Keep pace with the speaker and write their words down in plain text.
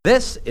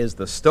This is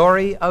the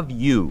story of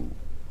you,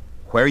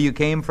 where you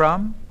came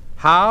from,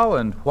 how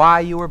and why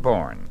you were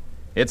born.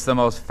 It's the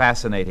most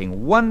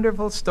fascinating,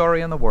 wonderful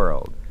story in the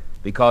world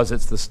because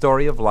it's the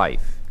story of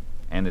life,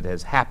 and it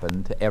has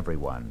happened to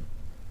everyone.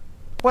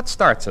 What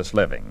starts us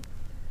living?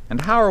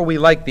 And how are we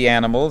like the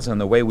animals in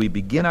the way we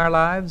begin our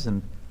lives,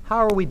 and how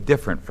are we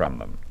different from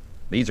them?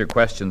 These are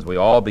questions we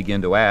all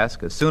begin to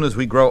ask as soon as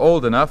we grow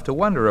old enough to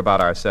wonder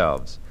about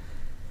ourselves.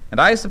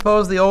 And I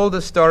suppose the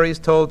oldest stories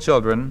told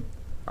children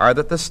are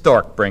that the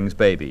stork brings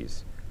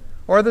babies,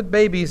 or that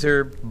babies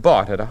are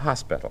bought at a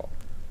hospital,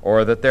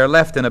 or that they're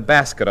left in a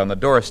basket on the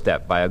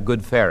doorstep by a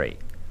good fairy.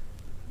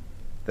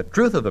 The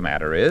truth of the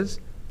matter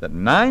is that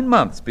 9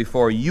 months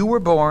before you were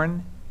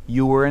born,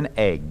 you were an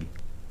egg.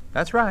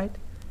 That's right.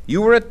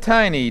 You were a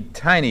tiny,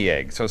 tiny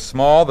egg, so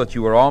small that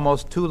you were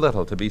almost too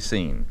little to be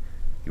seen.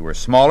 You were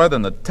smaller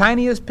than the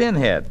tiniest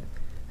pinhead,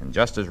 and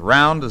just as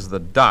round as the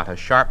dot a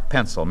sharp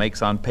pencil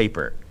makes on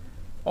paper.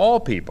 All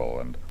people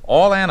and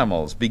all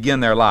animals begin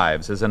their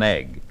lives as an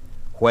egg.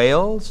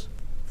 Whales,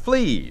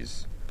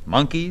 fleas,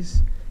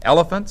 monkeys,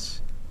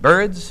 elephants,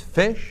 birds,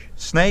 fish,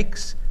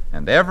 snakes,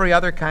 and every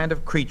other kind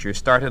of creature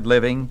started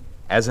living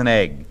as an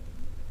egg.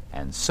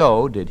 And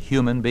so did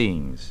human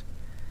beings.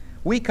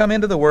 We come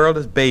into the world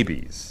as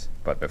babies,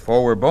 but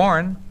before we're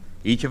born,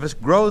 each of us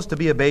grows to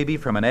be a baby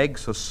from an egg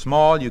so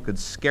small you could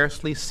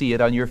scarcely see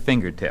it on your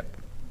fingertip.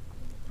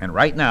 And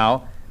right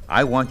now,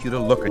 I want you to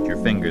look at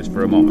your fingers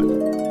for a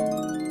moment.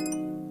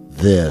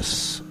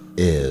 This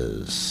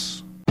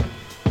is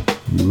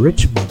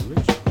Richmond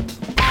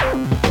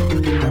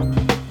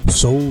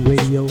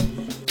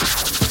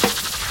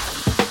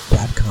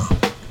SoulRadio.com.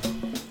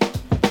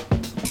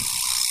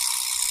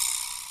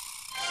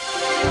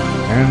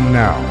 And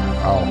now,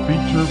 our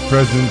feature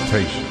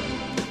presentation.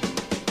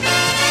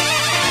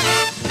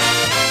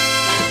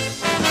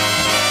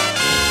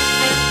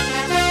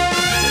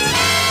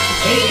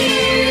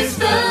 Here's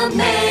the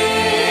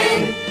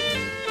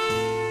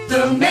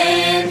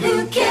man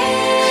who cares,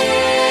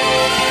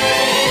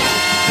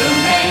 the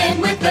man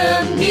with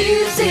the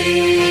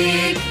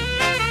music,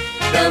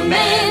 the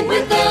man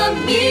with the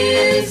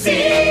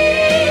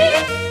music.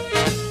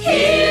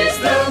 Here's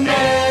the man.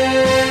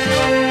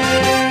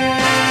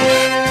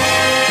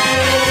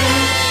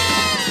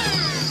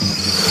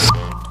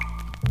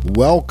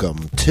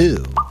 Welcome to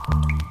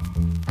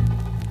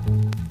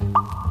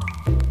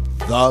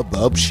The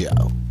Bopst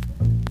Show.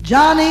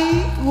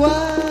 Johnny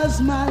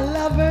was my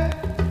lover.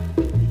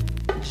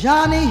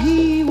 Johnny,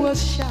 he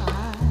was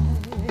shy,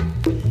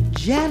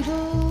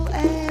 gentle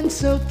and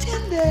so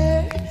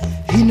tender,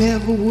 he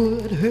never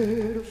would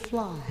hurt a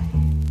fly.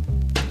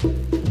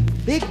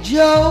 Big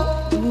Joe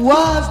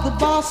was the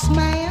boss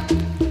man,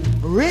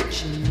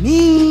 rich and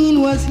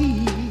mean was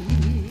he.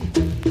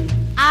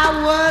 I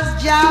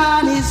was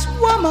Johnny's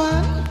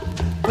woman,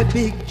 but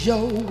Big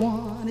Joe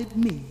wanted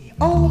me.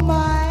 Oh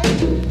my,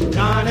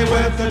 Johnny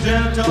with the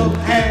gentle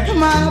hand,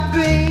 my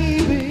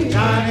baby,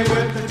 Johnny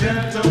with the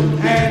gentle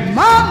hand,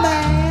 my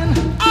man,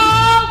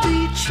 I'll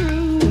be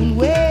true and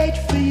wait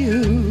for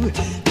you,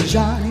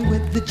 Johnny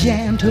with the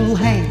gentle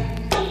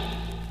hand.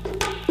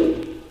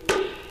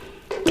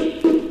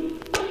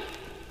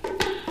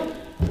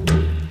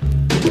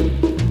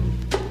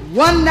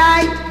 One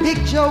night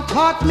Big Joe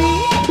caught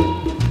me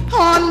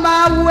on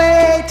my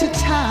way to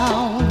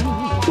town,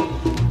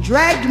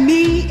 dragged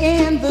me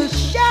in the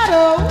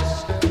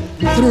shadows,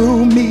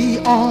 threw me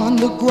on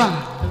the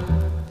ground.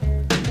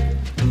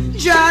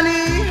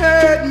 Johnny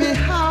heard me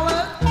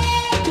holler,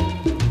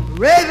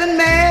 raving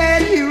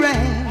mad he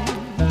ran,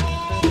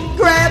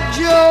 grabbed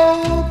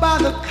Joe by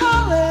the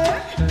collar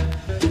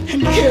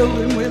and killed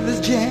him with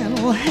his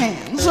gentle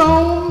hands.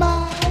 Oh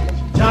my,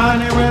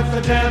 Johnny with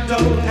the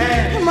gentle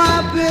hand,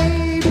 my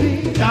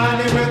baby,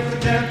 Johnny with the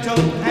gentle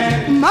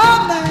hand,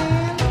 my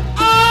man,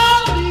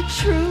 I'll be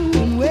true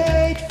and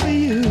wait for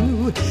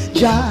you,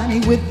 Johnny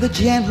with the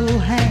gentle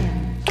hand.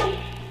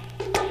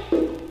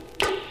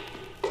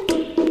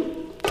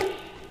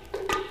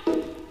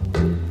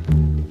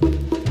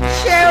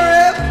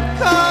 Sheriff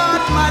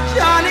caught my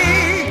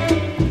Johnny,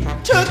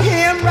 took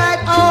him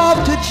right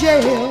off to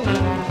jail,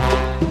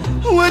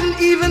 wouldn't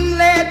even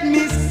let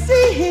me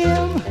see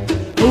him,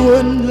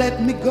 wouldn't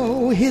let me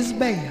go his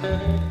bail.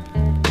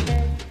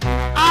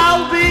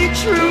 I'll be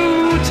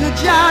true to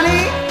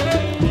Johnny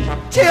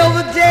till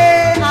the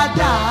day I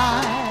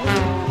die,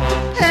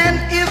 and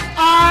if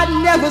I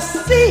never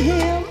see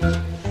him,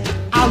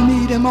 I'll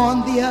meet him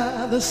on the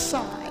other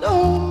side.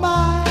 Oh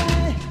my,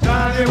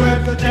 Johnny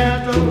with the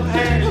gentle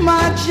hand,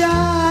 my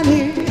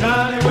Johnny,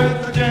 Johnny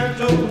with the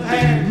gentle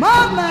hand,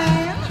 my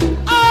man,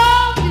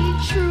 I'll be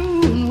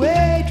true and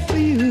wait for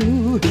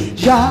you,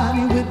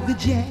 Johnny with the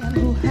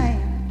gentle hand.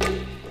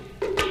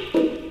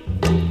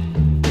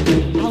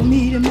 I'll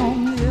meet him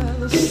on the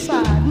other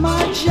side,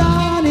 my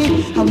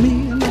Johnny, I'll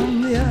meet him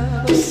on the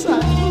other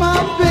side,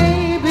 my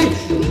baby,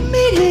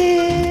 meet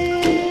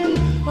him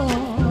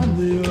on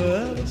the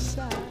other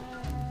side.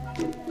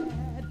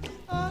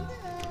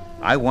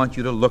 I want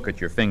you to look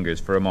at your fingers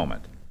for a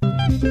moment.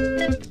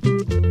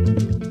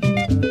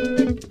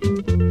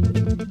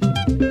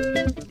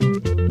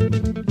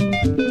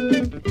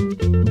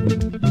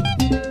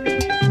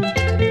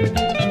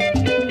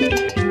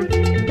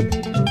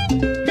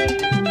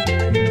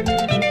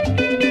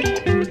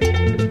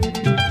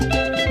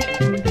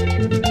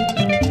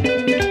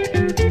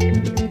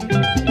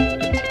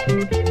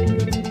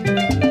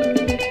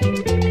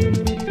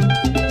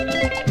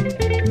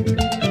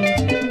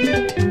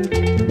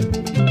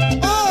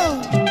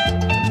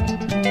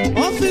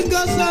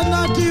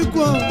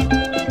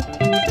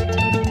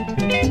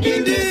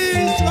 in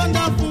this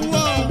wonderful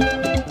world.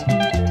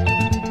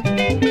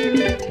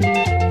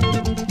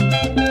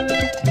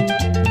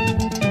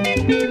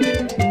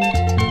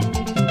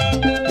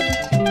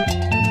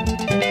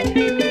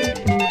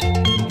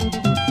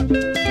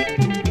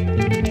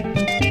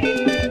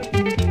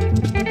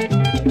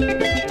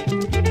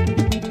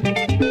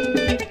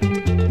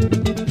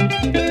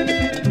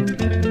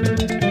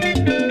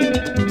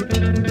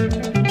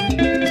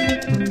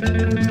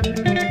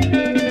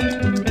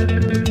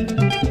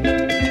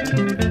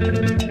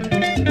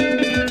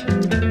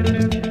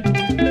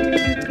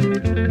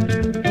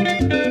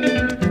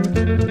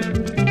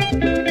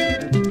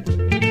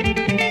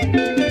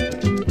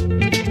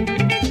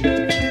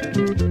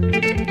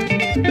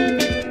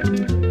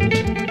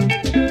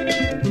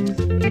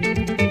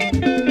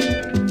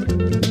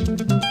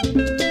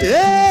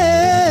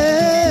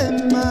 Yeah,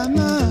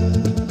 mama.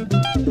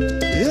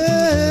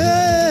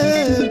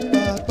 Yeah,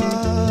 papa.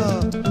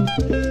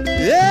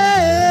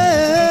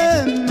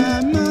 Yeah,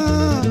 mama.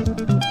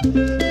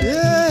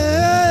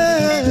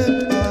 Yeah,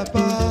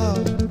 papa.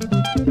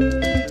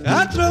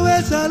 I throw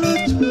a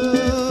salute to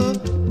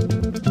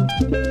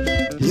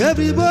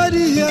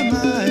everybody here,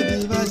 my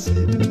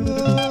diversity.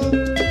 Oh,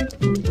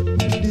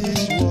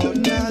 this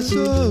one is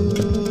so.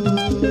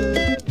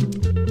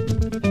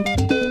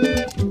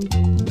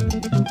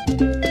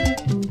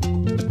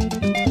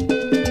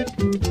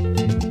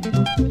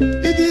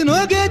 If you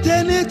no get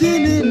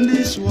anything in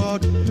this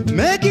world,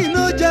 make it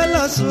no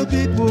jealous of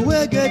people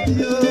will get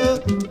you.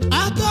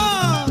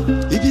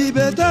 If it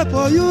better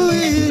for you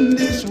in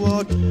this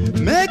world,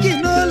 make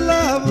it no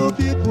love of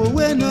people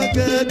will not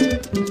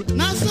get.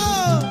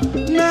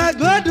 Now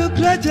God to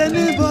create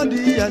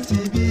anybody as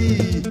he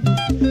be.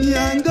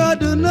 And God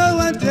do not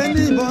want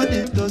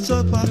anybody to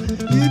suffer.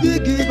 You be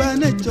give by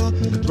nature,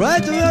 try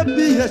to help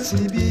me as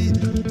he be.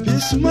 Be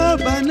small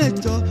by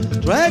nature,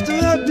 try to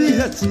help me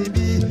as he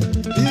be.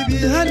 He be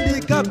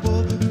handicapped,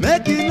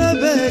 make it no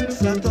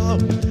vex at all.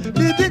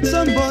 Did it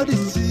somebody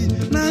see?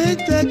 Now it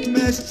take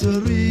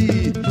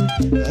mystery.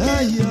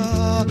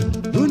 Aya,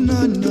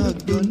 una na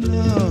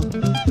gonna.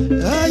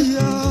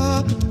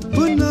 Aya,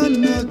 una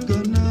na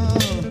gonna.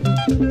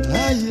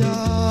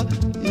 Aya,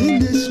 in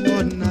this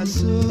one na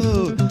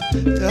so.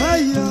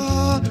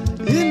 Aya,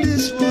 in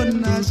this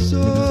one na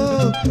so.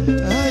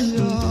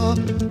 Aya,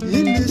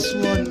 in this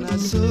one na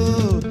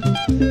so.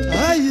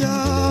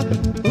 Aya,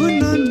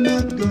 una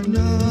na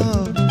gonna.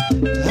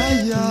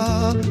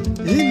 Aya,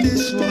 in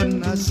this one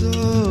na so.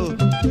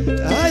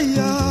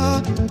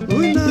 Aya,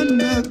 una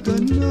na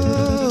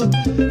gonna.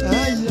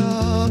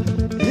 Aya,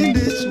 in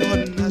this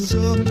one na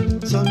so.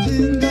 Some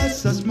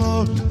fingers are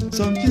small,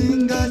 some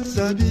fingers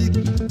are big,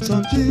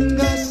 some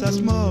fingers are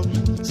small,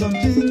 some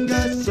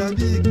fingers are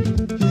big.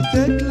 If you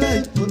take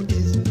life for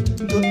easy,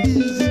 go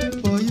easy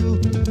for you.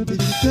 If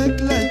you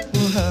take life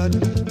for hard,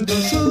 go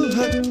so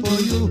hard for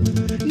you.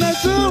 Na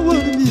so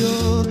won't be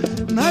oh,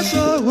 na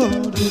so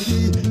won't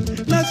be,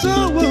 na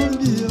so won't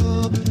be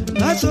oh,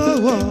 na so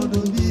won't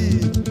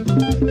be.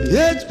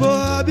 Yet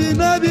for be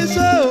no be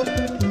so,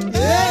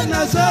 yeah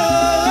na so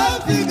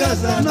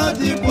fingers are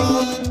not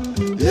equal.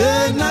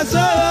 Yeah, na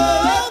so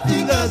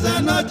fingers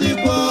are not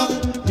equal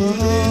in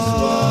this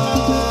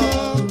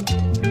world.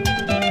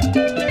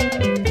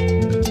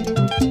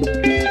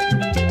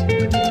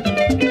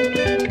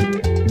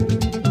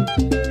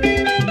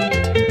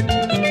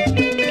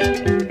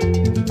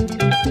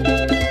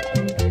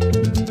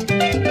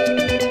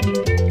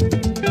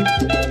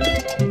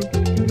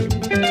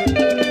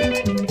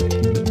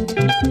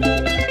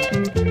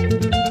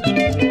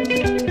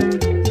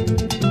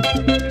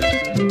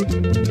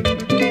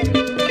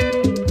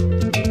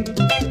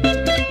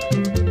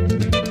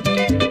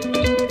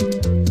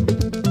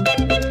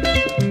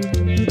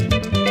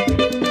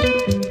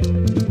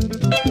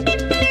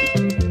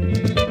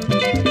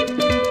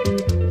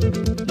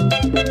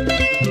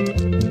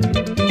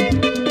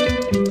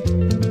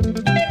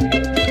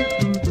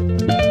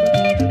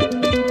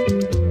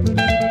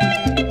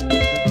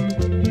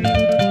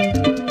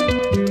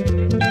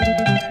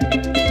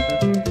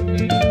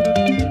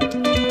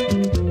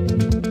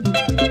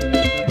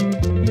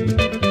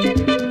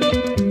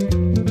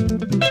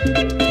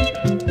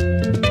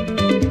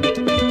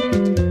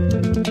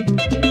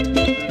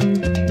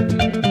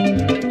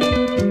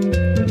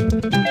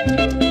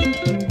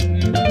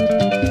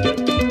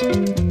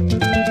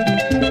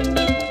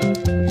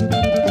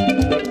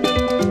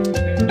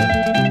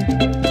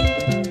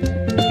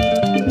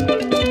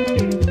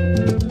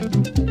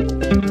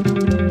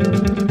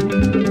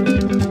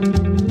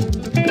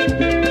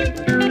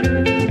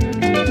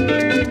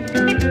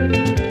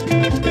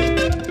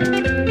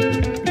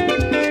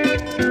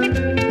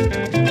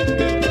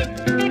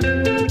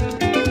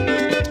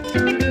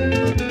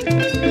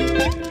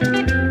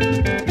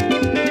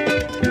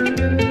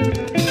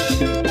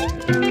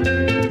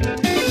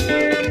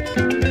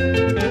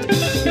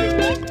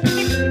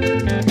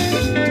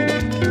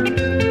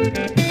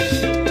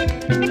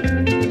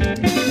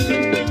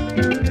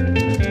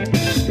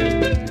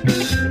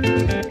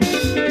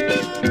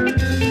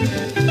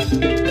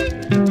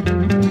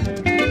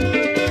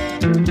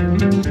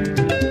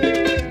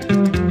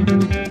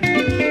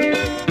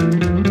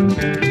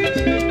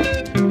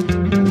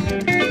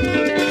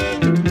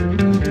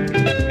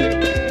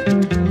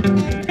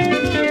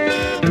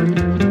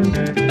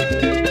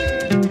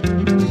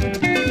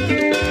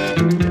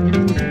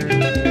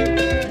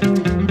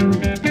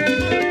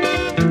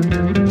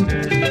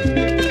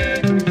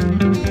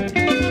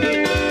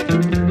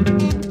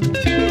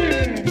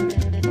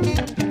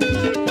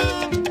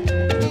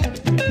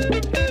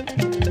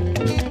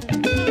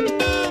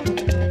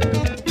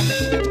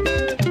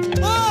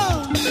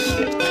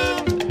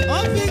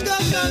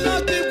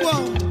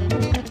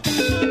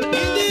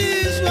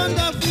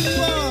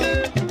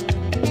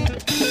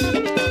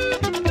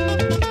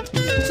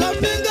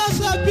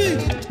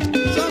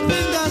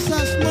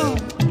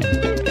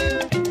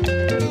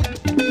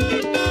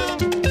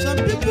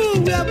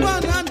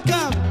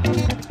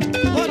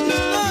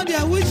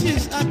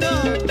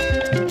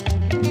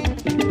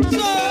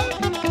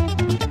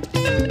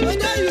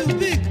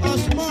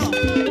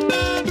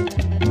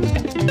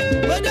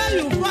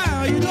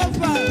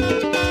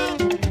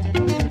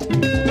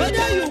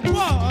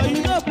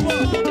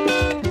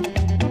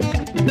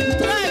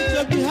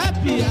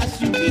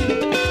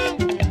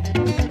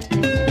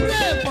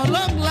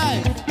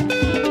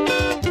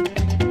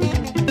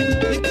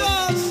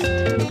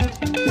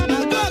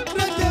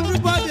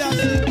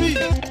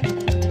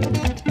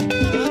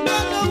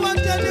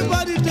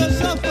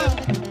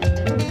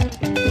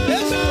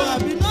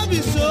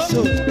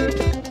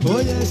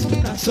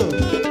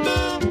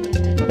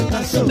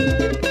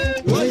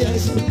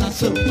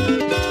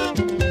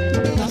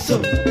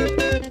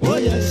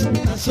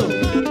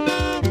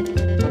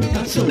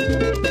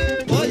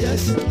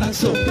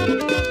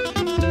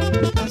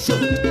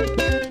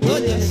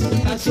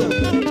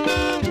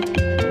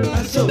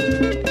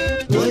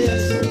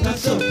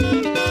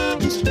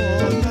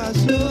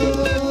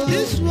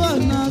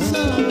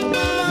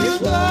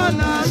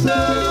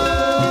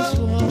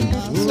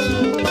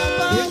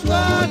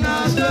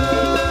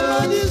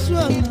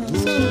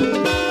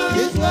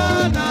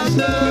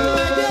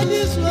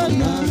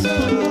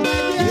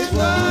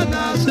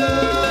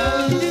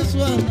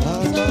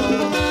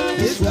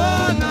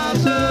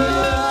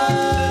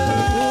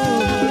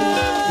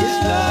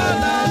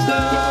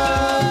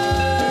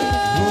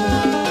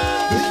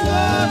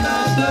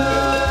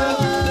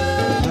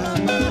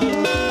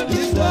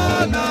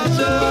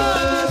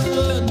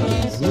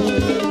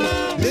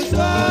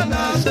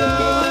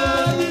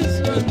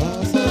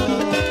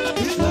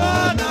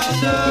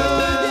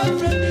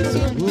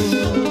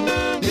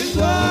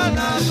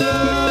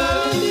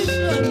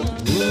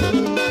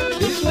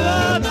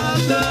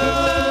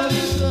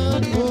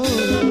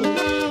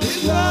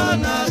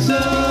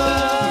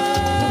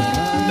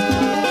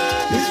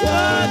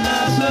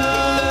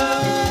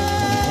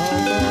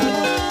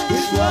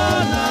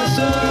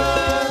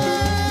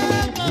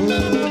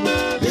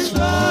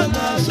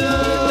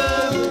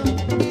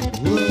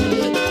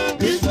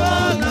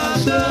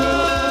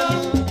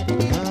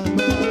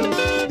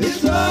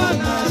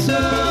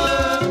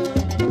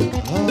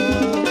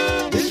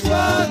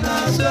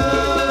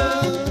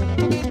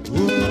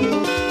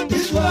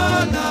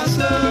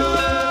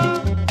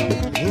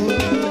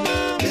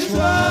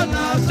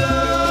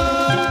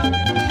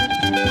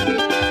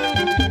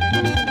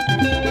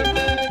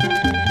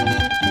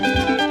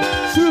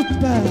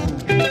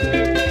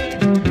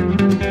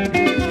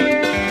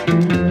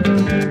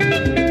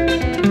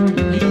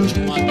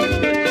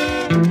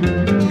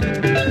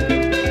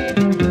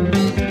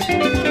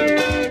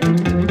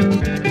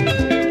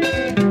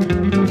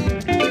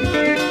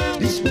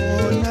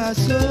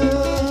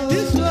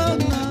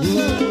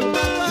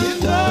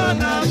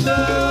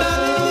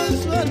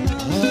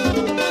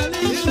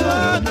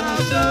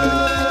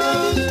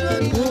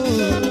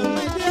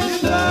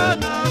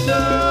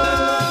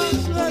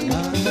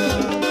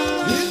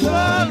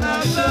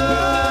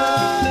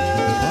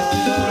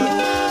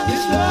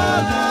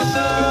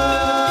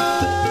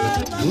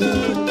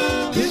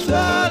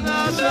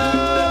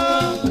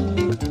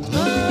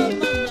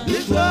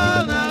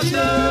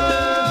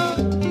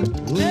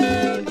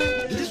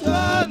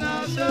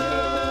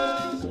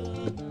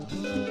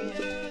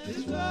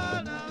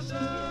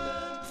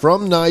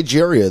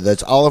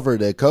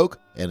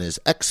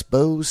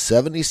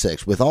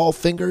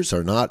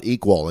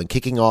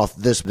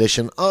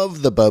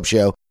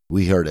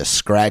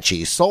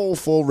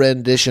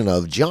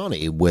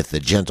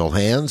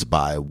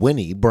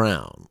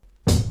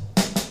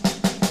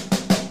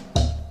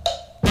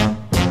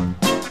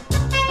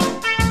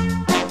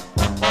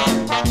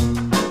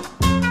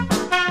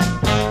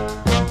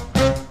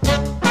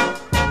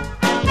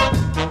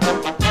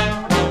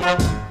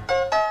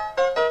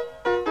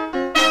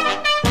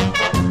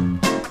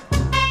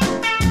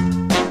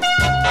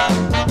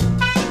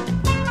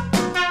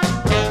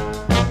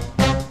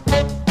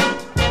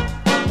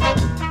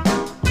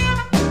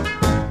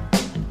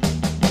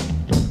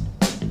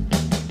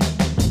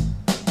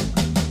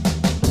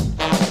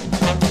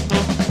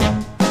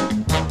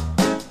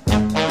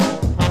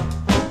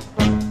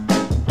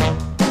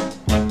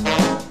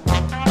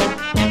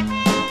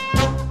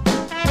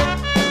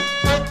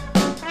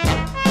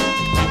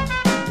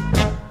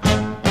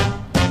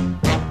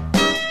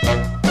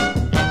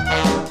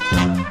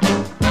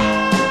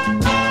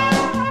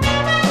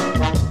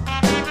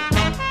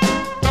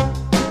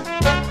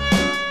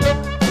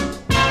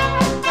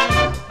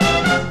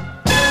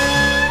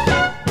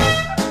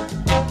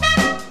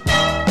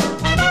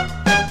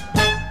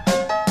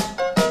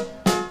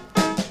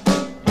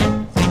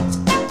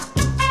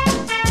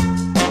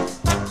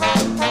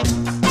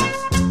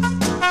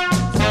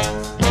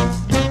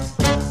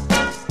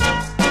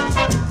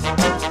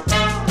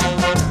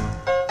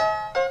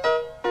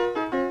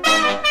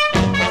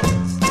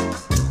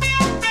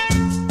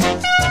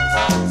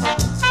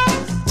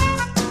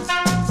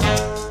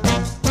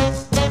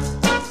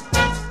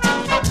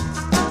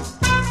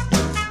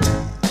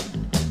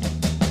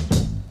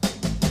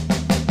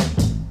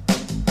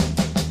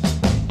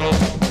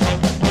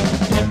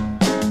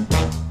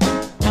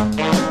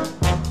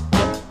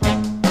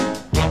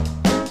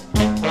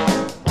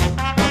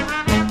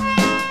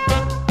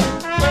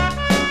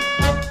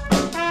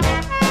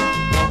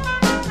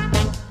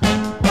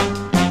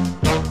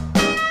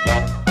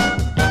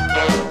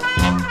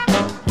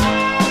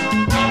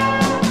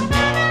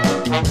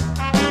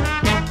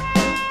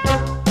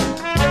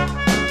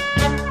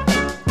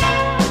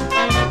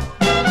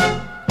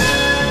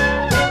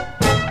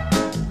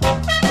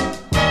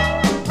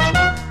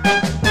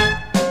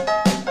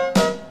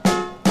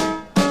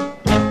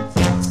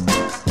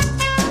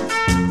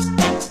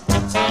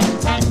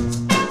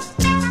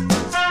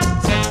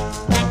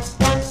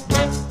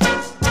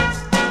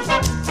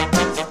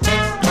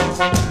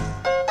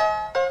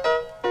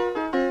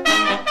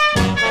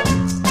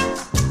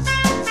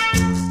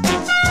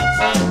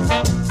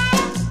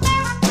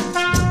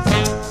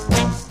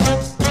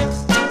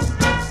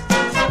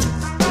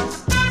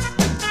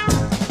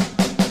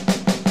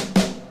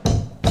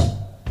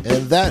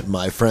 That,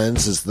 my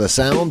friends, is the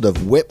sound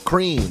of whipped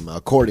cream,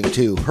 according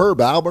to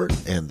Herb Albert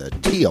and the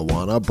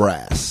Tijuana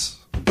Brass.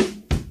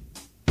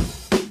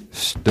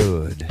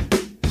 Stud,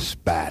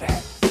 spider,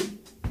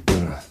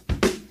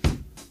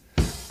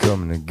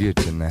 coming to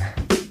get you now.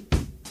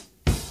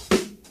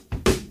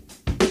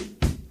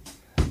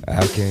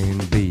 I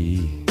can't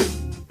be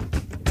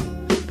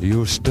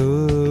your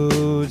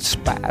stud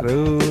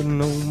spider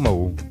no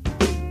more,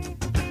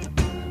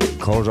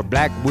 'cause a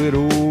black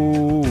widow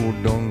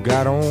done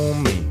got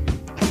on me.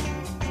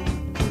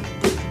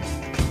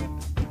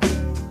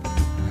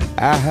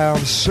 I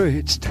have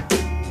searched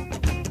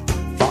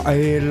for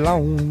a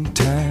long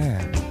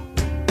time,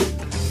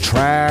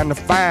 trying to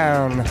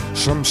find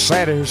some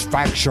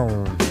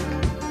satisfaction.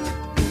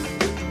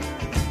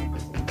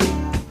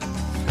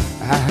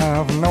 I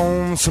have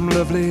known some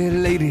lovely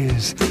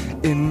ladies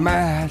in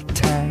my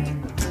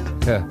time,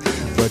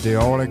 but they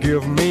only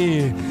give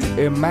me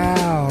a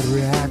mild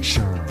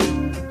reaction.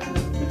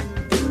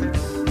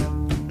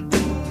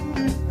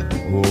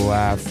 Oh,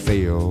 I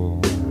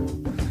fell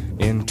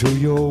into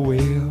your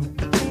web,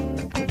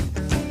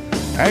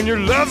 and you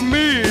love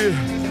me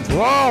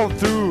all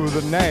through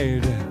the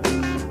night.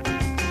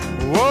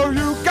 Oh,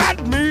 you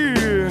got me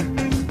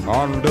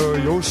under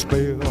your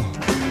spell,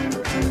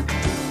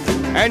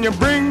 and you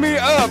bring me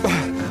up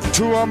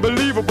to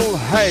unbelievable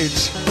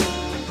heights.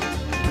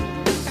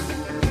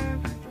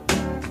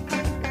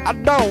 I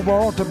don't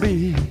want to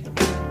be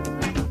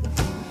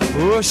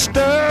a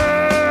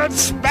stud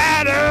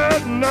spider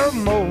no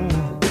more,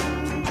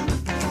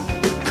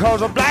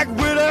 'cause a black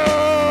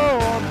widow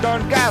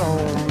done got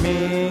on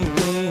me.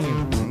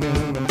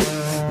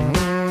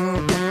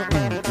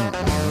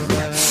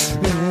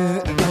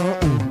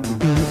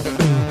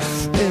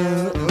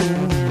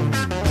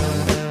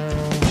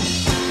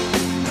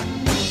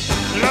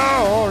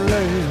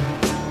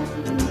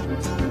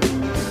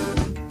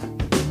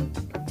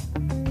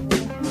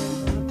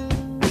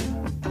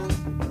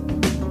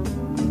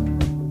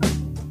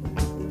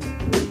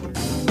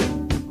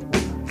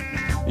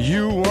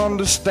 You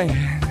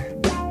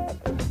understand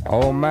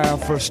all my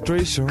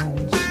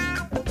frustrations,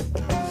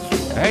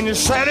 and you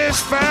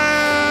satisfy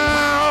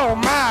all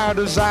my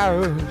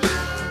desires.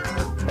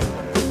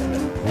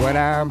 When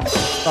I'm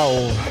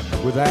all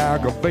with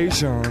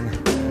aggravation,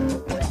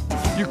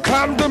 you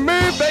come to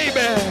me,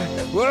 baby.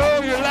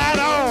 Oh, you light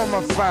on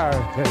my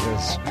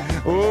fires.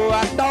 Oh,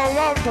 I don't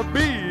want to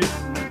be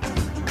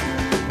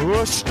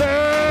a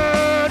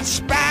stud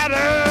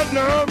spider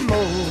no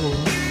more,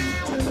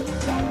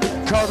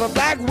 'cause a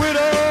black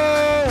widow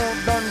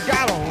done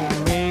got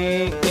on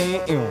me.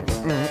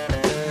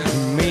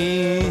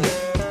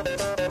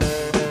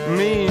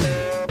 Me,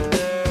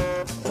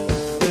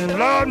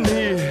 Lord,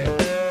 me,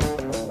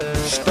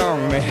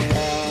 stung me,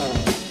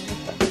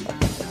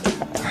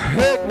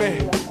 hurt me,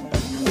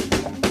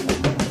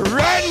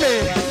 run me,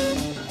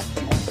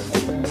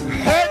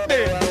 hurt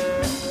me,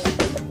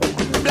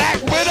 black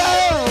widow.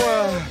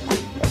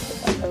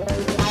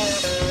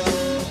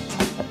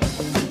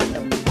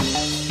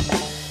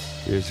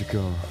 Here she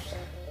comes.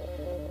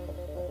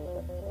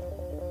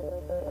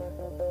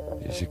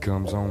 Here she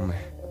comes on me,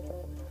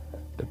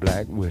 the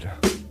black widow.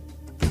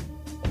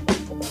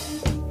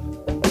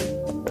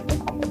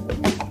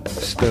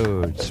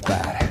 Stud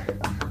spider.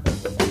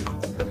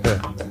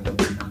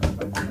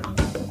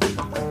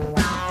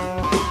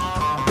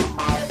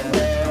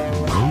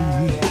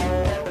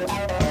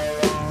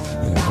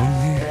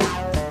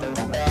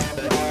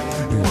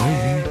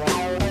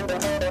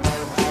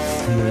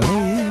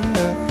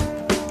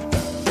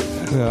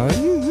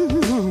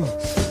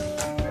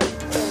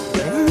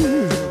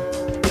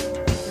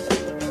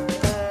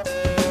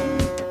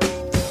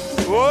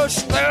 Oh,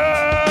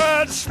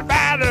 stud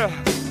spider,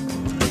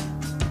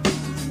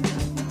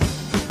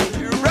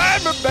 you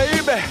ride me,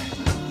 baby.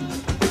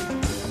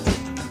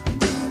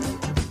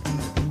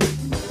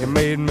 You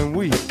made me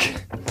weak.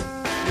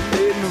 You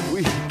made me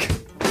weak.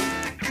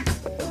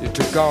 You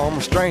took all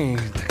my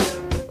strength.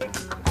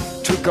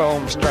 Took all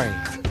my strength.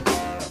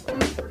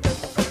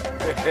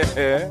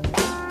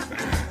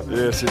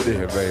 Yes, you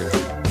did, baby.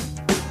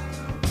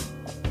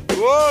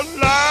 Oh,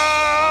 Lord.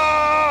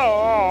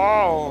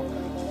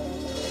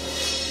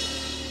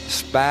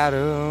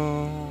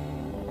 Spider,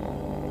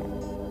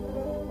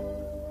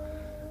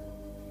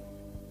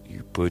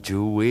 you put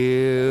your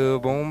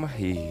web on my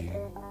head.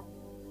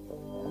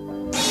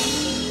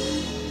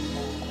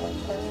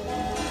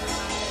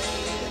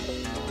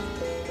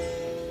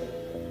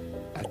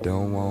 I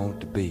don't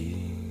want to be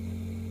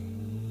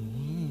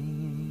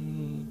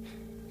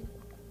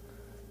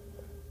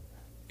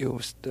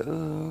your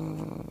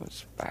stud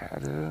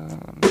spider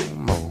no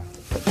more.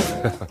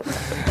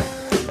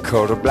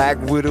 'Cause a black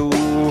widow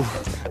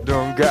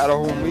done got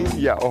on me,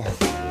 y'all.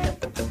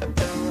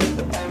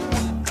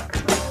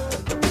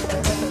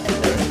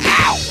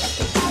 Ow!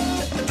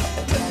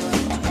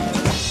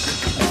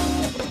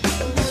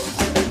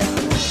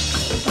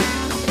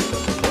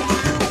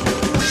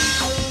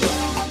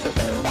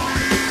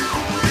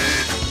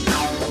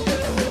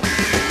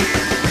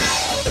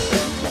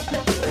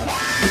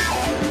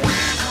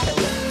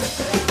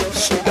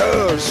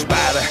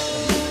 spider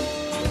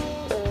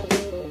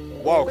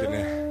walking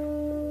there.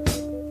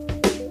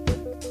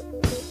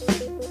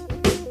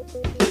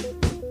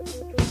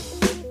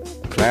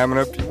 Climbing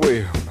up your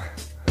web.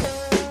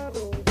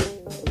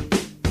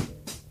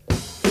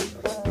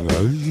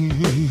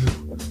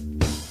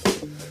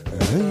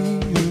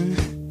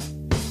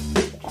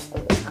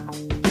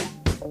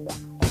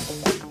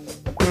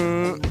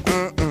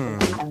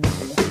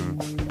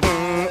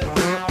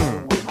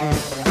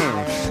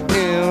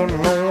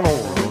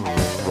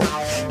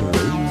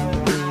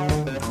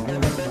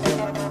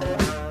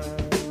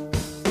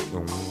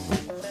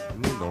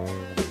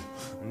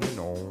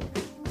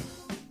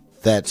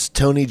 That's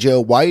Tony Joe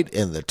White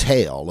and the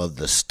Tale of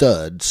the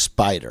Stud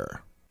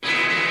Spider.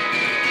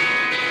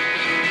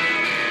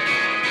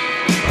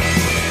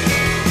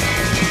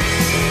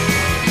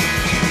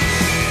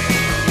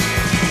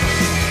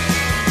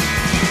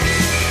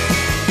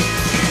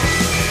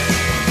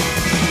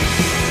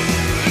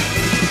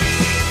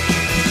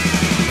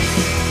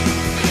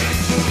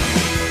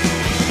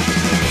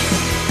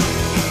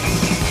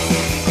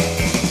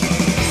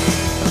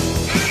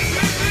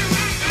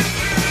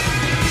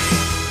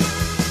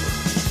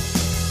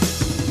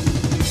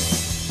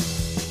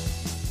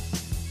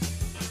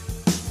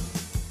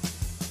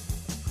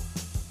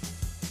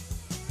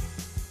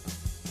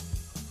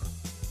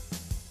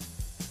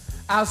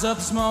 I was up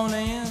this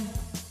morning,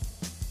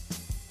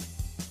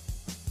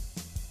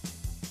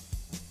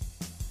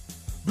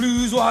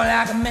 blues walk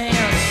like a man.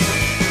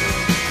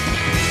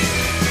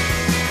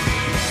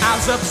 I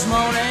was up this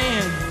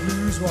morning,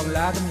 blues walk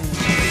like a man.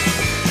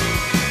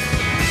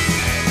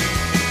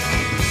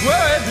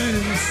 Worry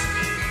blues,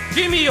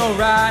 give me your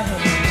right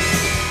hand.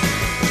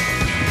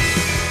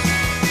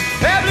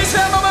 That blues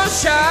felt my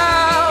most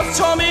child,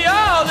 tore me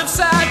all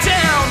upside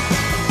down.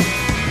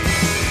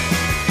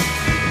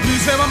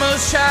 Said my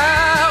mother's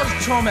child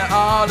tore me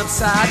all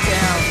upside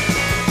down.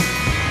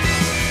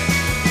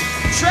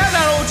 Trapped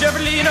out old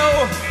Jeffrey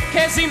Leno,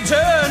 can't seem to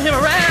turn him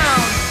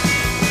around.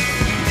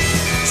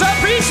 So I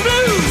preach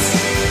blues.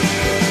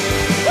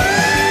 Woo!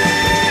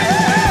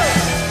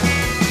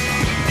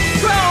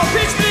 Come on,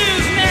 preach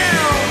blues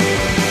now.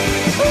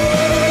 Woo!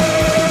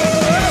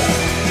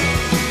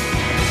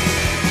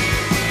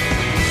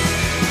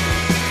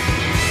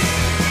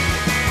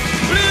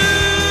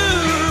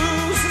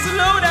 Blues is a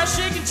low down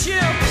shaking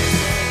chill.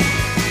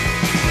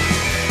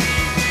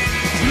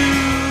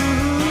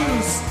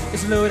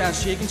 Slow down,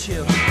 shake and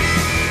chill.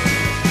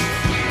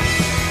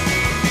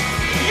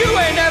 You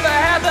ain't never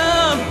had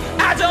them,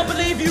 I don't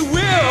believe you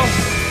will.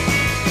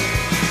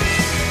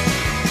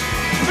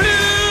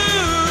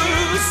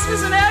 Blues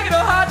is an agony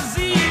of heart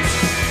disease.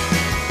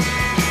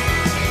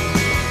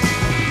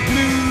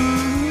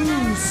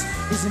 Blues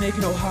is an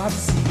aching of heart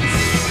disease.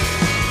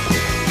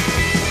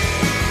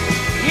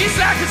 It's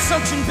like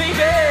consumption,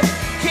 baby,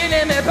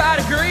 killing me by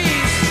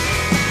degrees.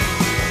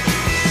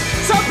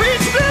 So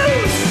preach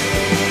blues.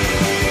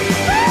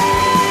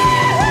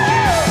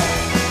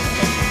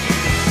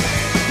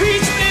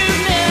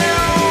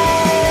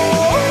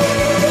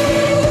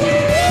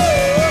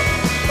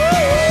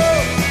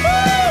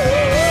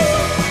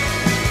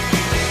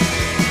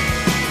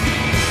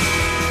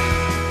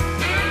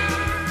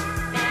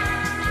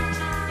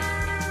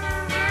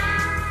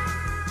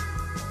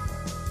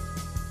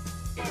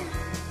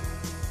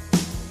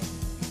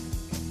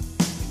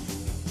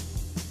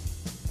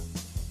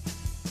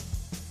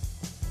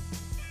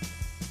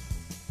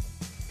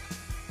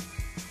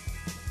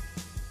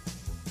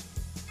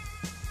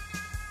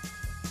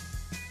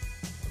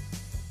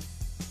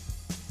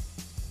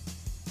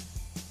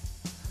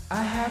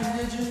 I had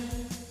religion,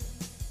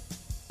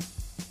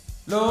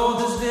 Lord,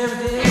 this very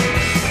day.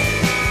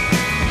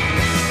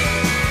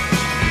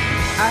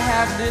 I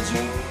had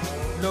religion,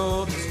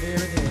 Lord, this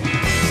very day.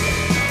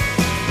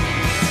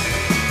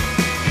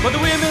 But the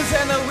women's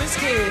and the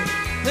whiskey,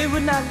 they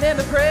would not let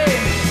me pray.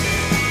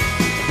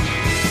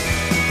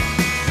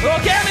 Oh,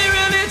 get me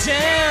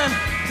religion,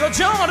 go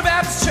join the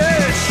Baptist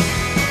church.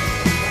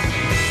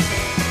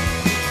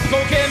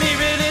 Go get me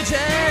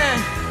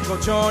religion, go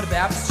join the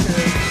Baptist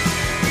church.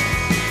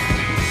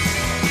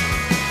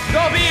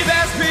 Go be the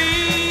best preacher.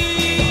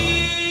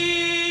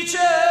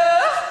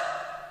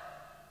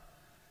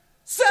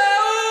 So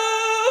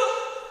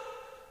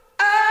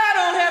I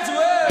don't have to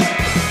work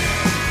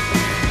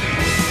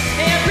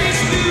and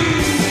preach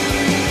blues.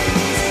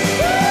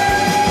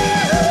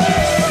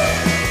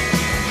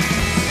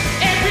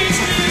 And preach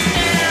blues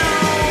now.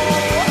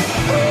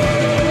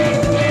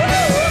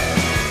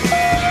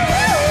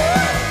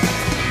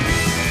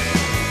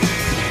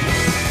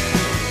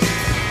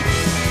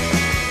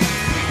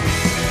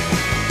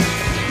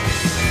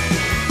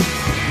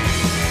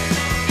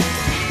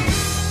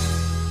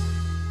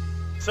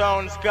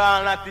 Sounds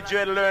gone like the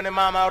dread learning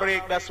mama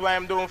Rick. That's why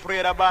I'm doing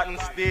afraid of button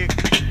stick.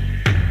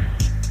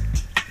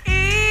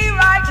 Here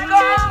I come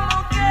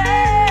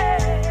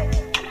again.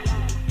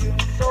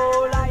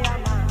 Soul I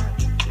am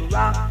to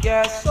rock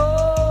your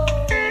soul.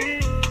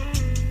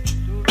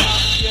 To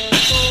rock your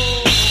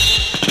soul.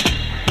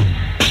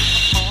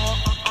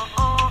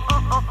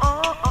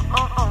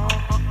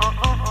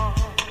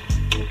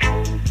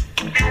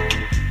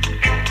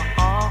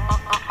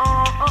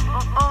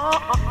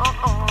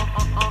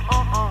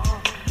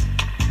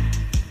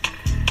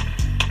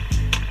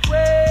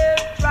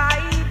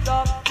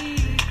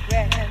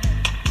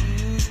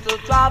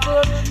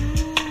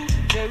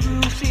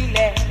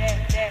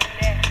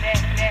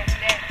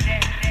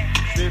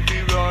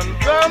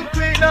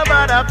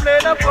 nobody play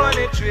no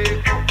funny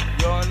trick.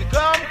 Run,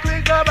 come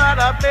quick,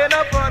 nobody play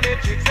no funny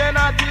trick. Say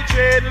not the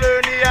trade,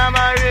 learn the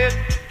Amharic.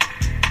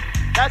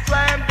 That's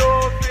why I'm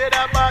don't afraid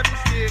about the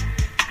stick.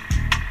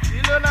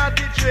 You know not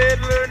the trade,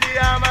 learn the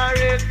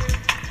Amharic.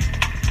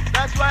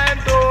 That's why I'm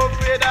don't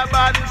afraid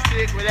about the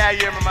stick. Well, I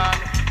hear me, man.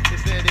 They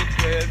say the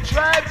 12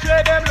 tribe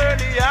trade them learn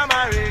the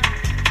Amharic.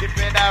 The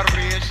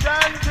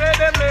Federation trade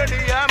them learn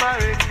the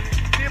Amharic.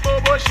 The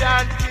Bobo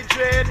Shanti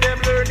trade them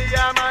learn the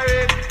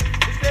Amharic.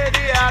 They say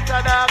the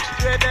Orthodox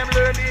trade them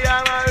learn the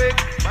Amharic.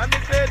 Man,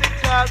 they say the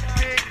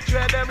Catholic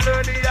trade them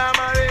learn the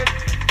Amharic.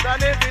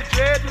 And if the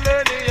trade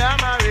learn the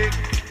Amharic.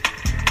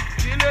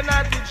 Still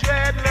not the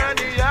trade learn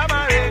the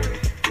Amharic.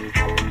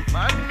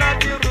 Man, not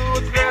the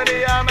roots learn the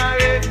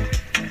Amharic.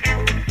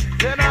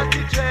 They not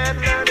the trade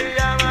learn the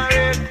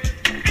Amharic.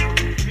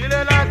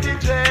 Still not the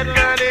trade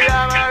learn the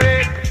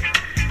Amharic.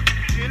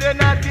 Still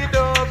not the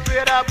don't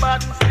fear that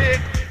button stick.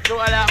 So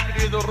all I have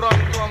to do is run,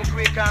 come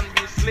quick and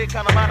be slick.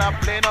 And nobody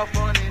play no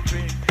funny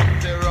trick.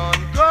 Say run,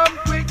 come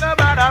quick,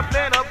 nobody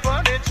play no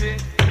funny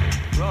trick.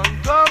 Run,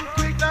 come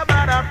quick,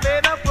 nobody play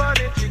no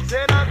funny trick.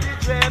 Say not the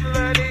trade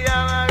learn the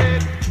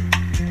Amharic.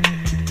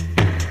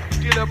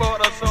 Till about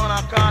the son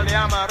I call the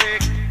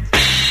Amharic.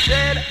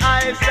 Said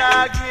I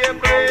saw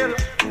Gabriel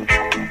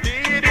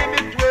leading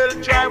the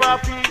 12 tribe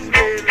of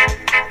Israel.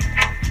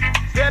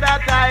 Said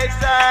that I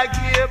saw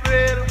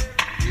Gabriel,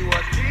 he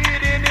was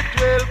leading the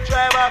 12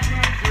 tribe of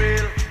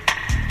Israel.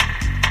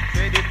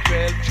 Said the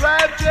 12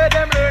 tribe trade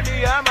them learn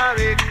the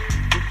Amharic.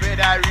 The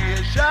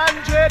Federation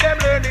trade them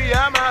learn the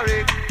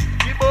Amharic.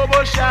 The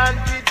Bobo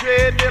Shanti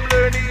trade them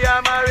learn the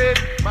Amharic.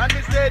 Man,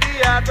 me say the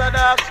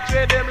Orthodox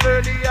trade them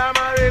learn the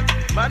Amharic.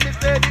 Man, me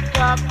say the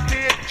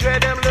Catholic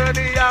trade them learn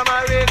the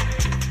Amharic.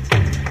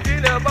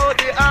 Tell them about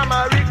the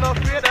Amharic, no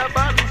fear the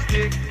button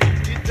stick.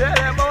 Tell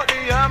them about the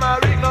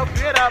Amharic, no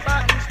fear the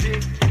button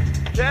stick.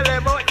 Tell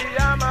them about the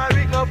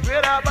Amharic, no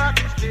fear the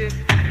button stick.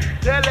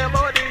 Tell them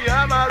about the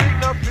Amharic,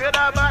 no fear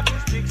the button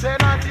stick. Say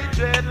not the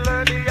trade,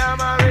 learn the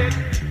Amharic.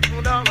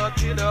 Don't go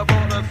till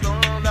about the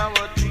sound, don't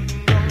go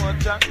chicken, don't go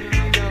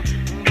chatting,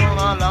 don't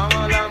go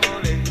lama lama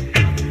lay.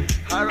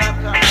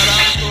 Haraka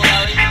haranto,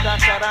 harita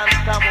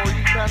karanta,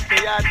 moika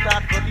seyata,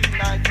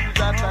 kodina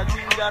giza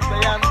sajinga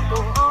seyanto.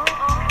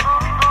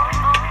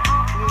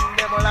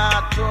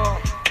 Undemolato,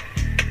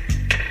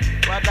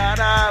 what that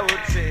I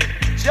would say.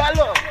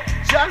 Jalo,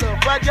 Jalo,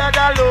 but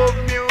Jaja love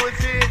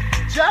music.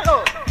 Jalo,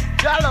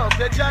 Jalo,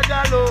 say Jaja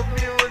love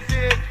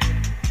music.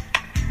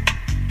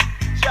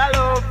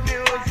 Jalo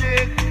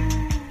music.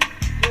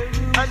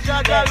 And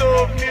Jaja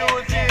love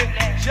music.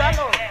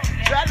 Jalo,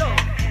 Jalo,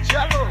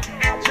 Jalo,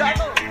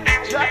 Jalo,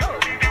 Jalo,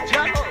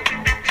 Jalo,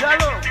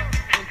 Jalo.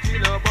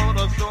 Until about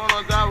the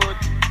songs I would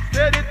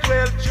say the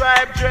 12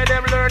 tribe trade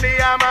them learn the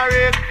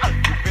Amharic.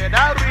 The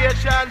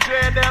Federation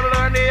trade them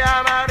learn the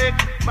Amharic.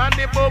 Man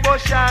the Bobo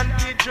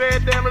Shanti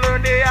trade them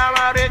learn the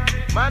Amharic.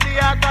 Man the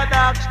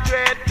Orthodox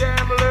trade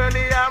them learn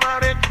the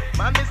Amharic.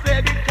 Man the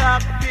say the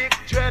Catholic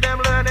trade them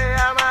learn the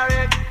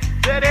Amharic.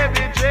 Said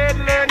every trade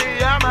learn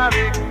the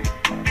Amharic.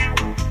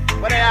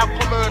 But I have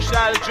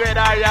commercial trade, I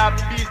have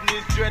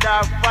business trade, I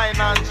have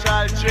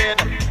financial trade,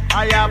 I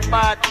have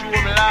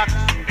bathroom locks,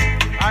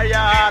 I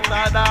have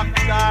Orthodox.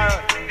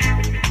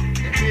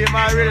 If I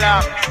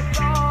relax,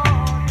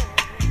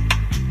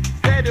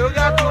 said you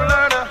got to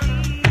learn.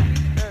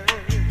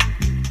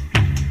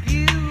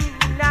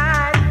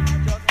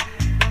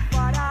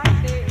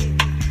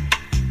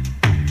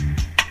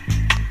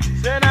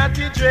 Say not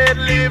the trade,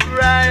 live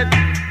right.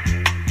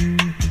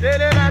 Say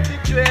not the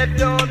trade,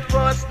 don't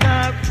fuss,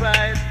 not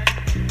fight.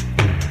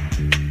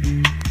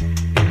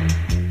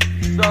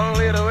 So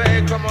little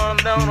way, come on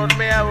down with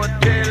me, I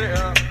would tell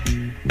you.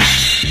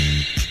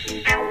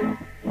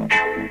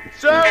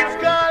 Some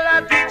call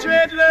at the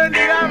trade, learn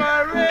the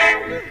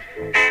Amharic.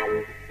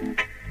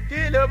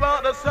 Tell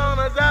about the song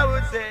as I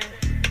would say.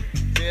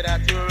 Say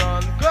that you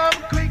run,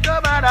 come quick,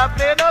 nobody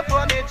play no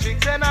funny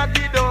tricks. Say not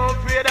you don't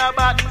fear the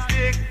button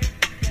stick.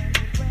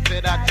 Say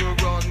that you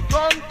run,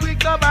 come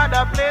quick,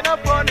 nobody play no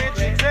funny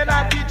tricks. Say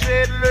that you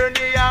trade, learn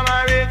the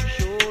Amharic.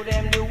 Show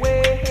them the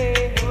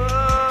way.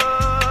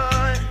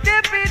 Oh,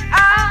 step it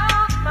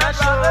out, my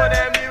show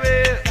them the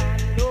way.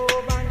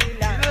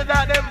 You know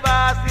that them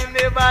vast in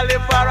the valley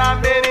for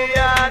a many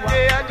years.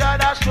 They and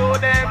just show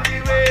them the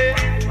way.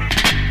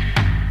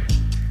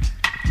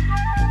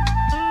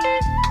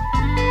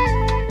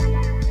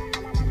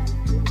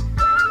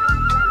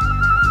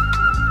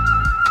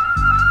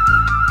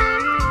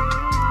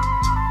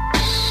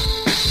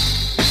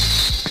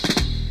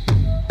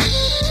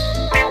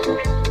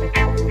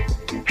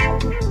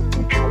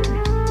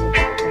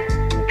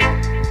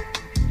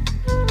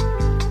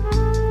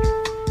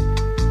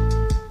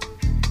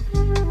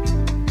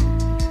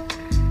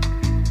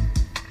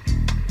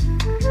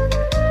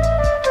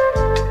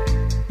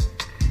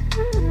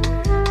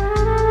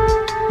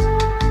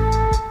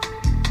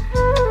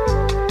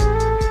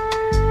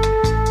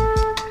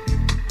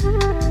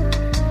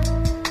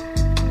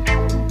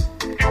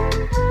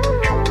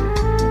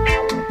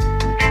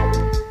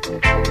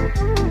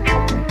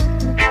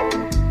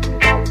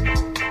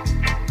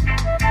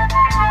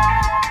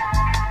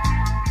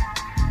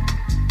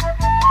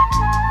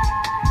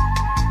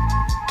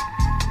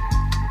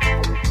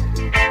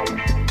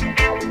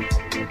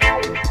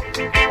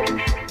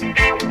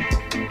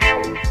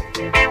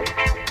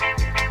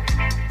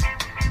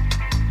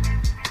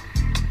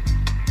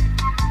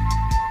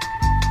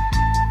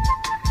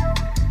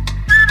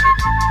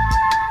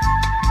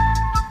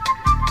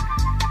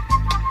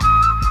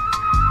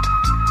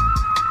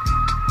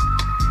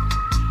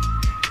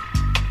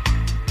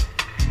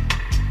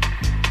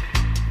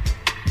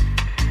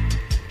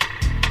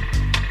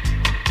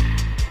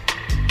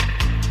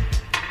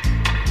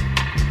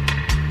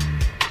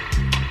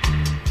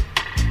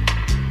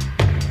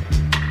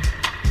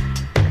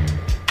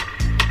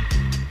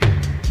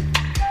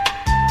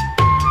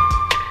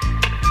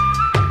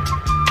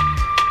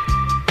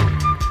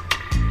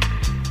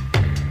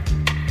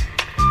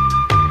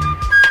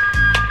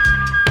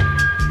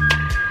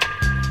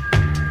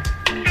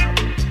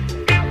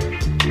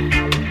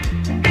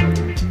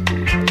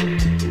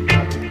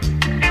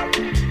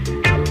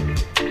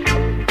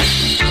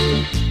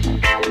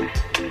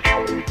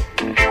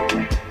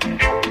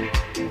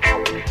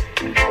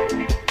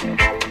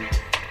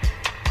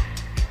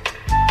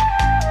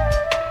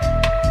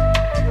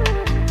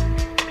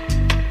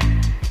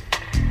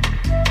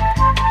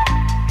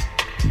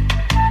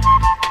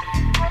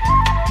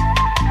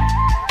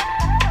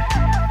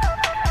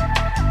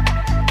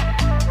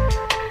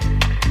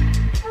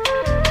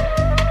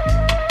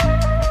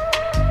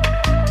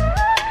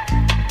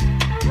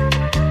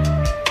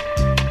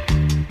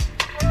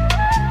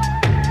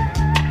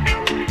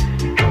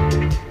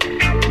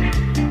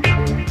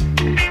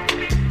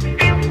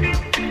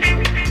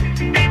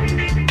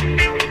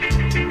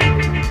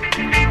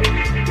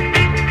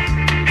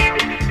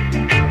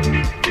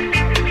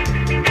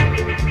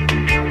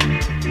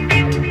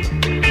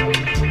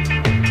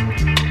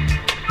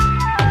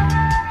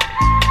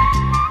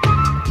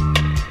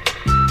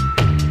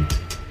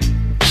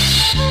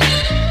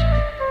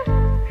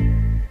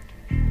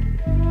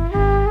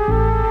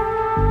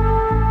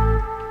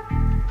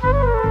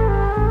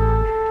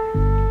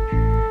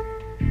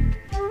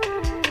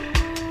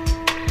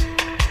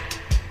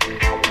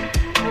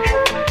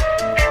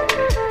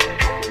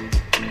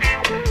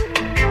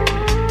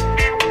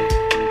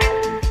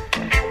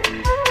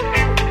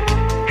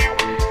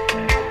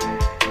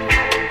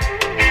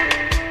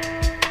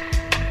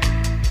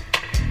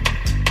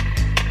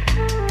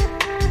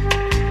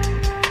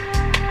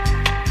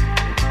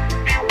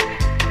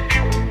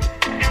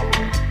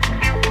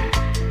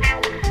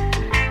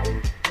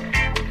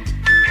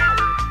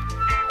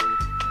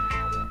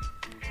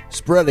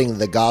 spreading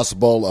the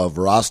gospel of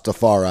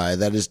Rastafari.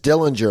 That is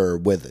Dillinger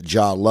with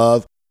Jah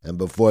Love. And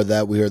before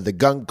that, we heard the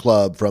Gun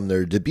Club from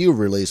their debut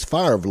release,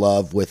 Fire of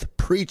Love, with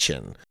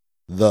Preachin'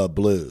 the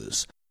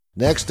Blues.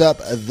 Next up,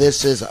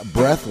 this is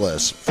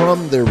Breathless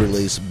from their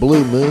release,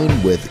 Blue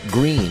Moon, with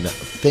Green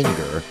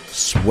Finger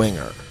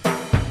Swinger.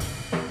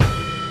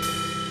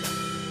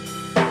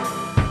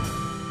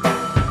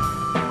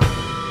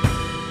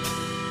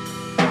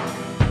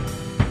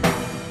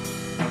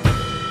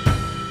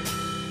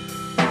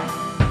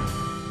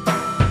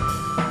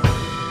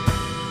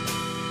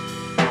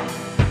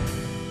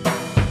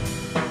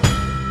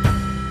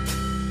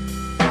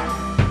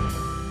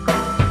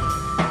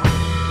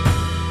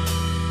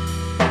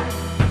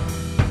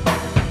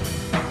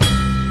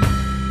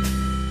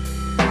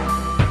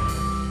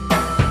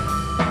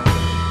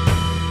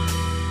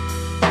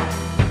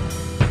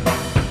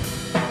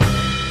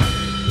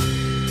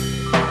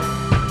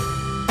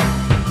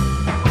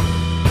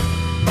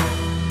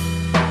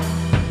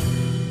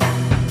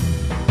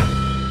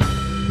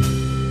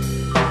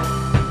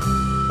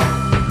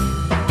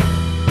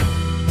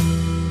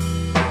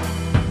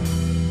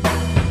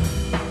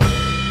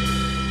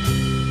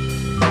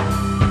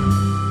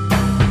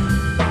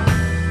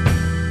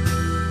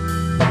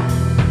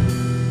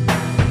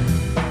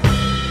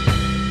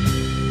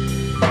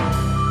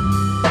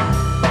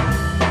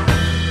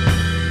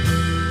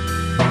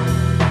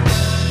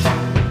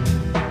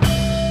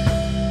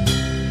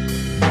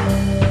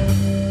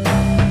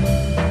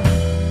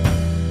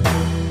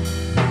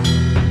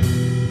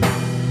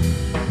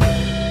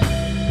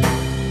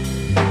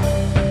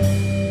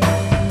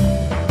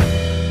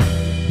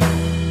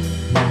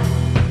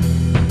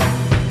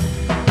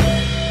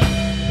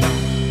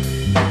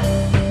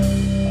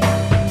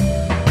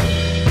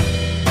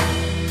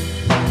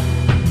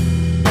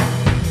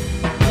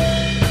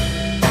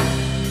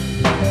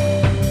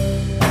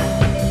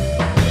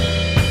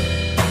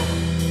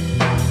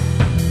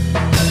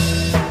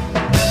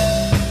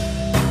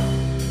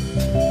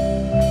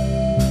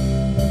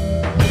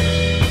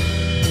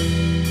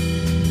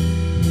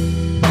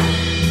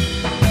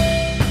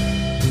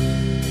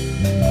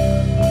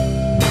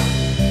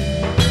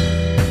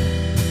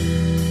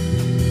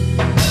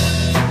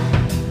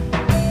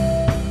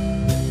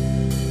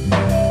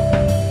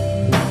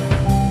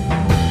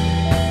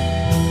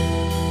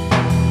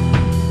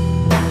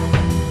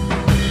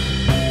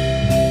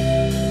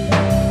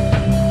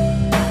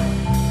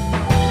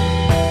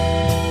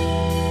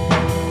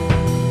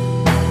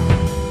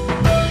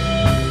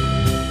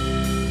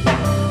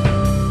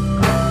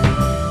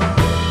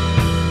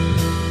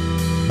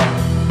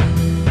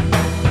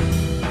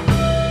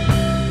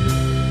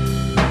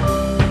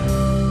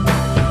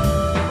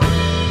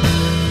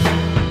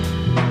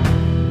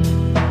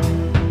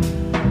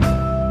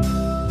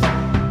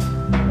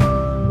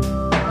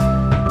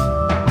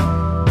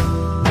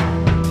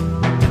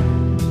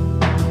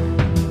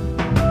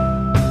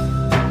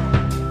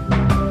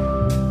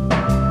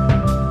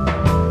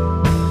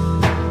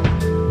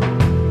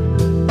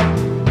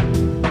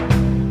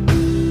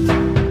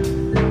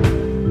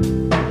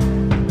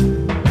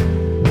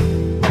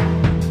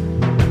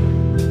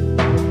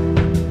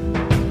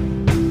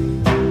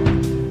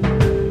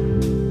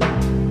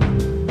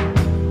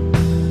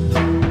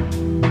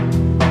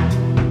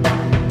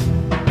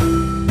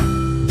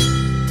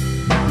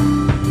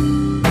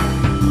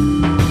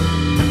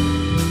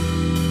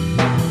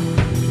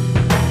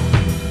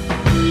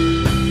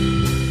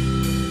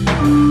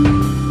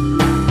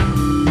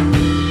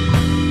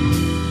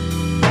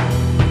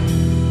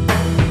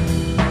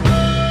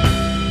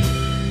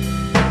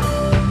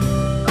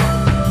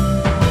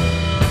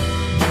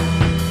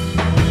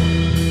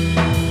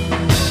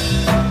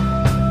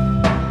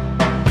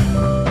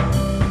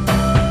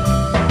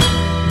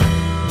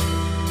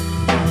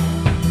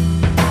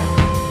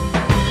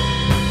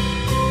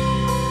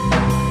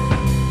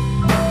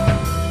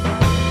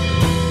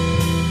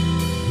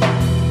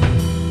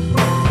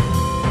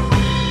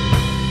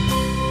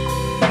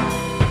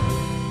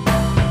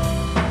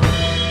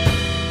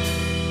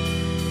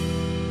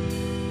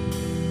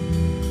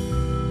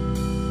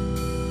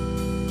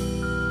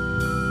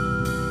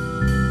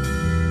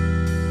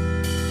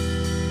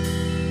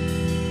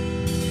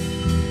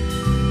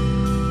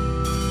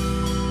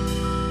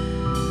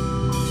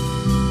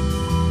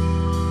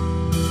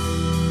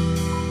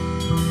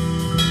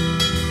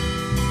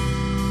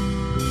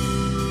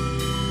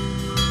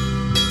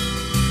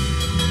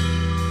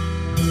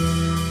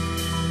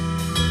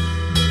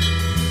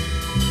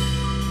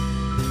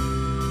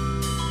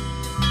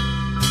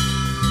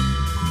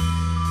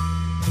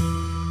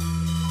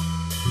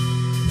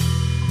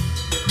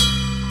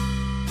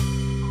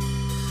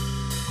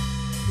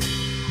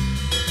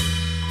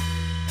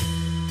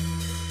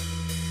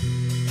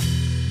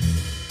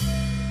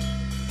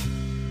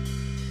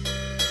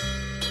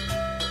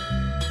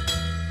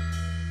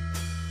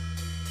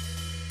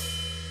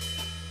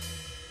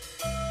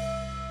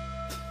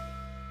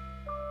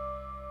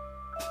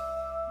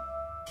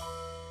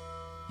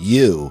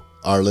 You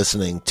are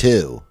listening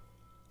to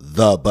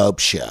The Bopst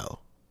Show.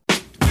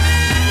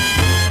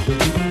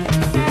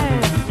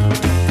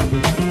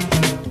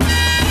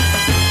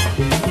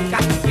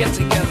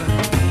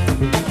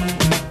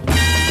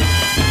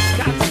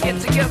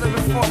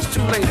 before it's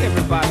too late,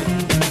 everybody.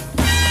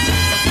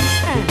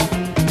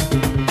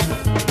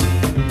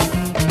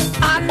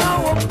 I know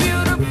a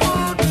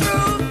beautiful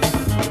truth,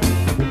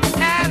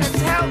 and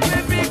it's helped me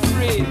be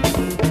free.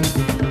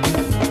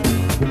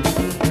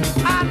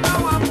 I know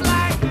I'm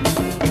black,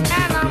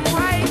 and I'm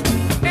white,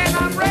 and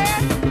I'm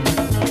red.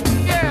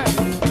 Yeah,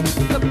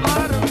 the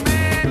blood of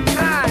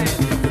mankind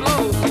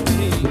flows in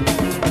me.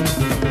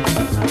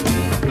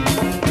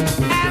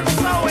 And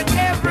so in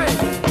every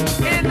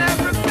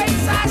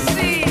face I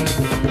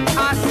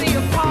see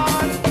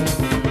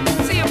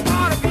a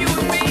part of you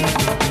and me.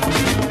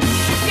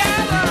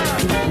 Together,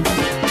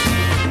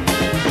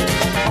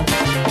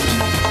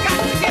 got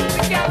to get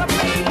together,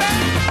 baby.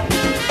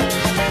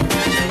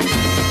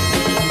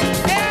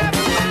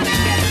 Everybody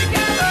get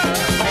together.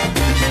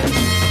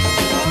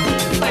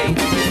 Play.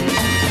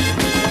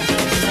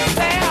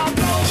 There are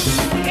those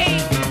who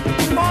hate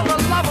for the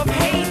love of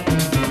hate,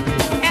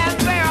 and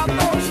there are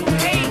those who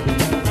hate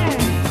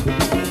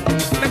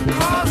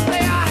because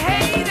they are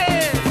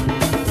hated.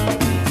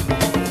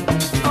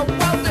 A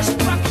world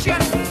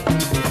destruction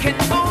can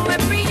only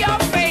be your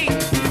fate.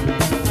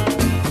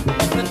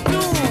 The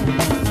doom,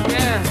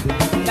 yeah,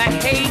 that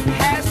hate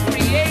has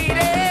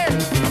created.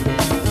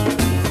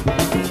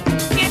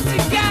 Get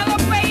together,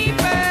 baby,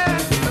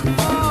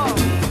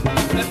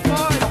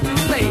 before it's too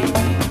late.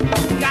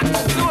 Got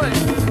to do it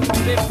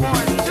before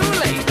it's too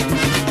late.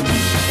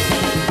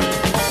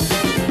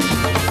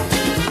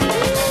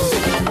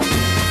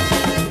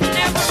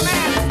 Every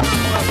man is my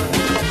brother.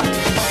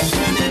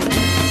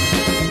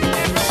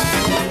 Every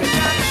man walking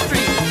down the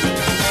street.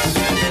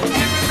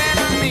 Every man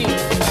I meet.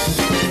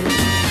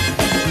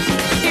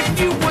 If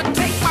you would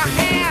take my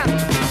hand,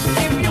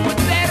 if you would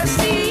dare to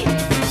see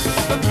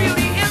the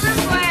beauty in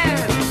this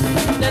land,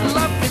 then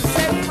love can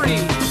set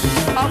free.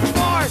 A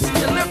force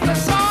to lift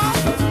us all.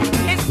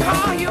 It's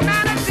called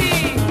humanity,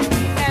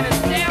 and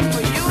it's there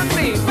for you and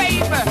me,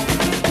 baby.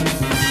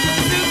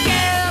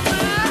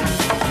 Together,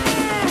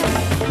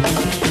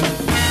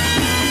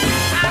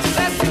 I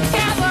said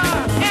together,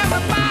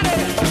 everybody.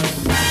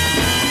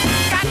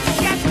 Got to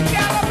get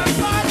together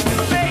before it's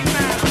too late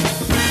now.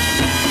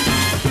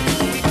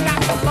 We got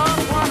to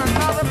love one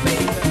another,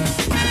 baby.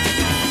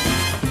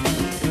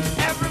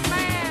 Every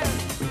man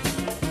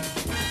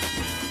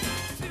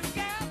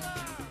together.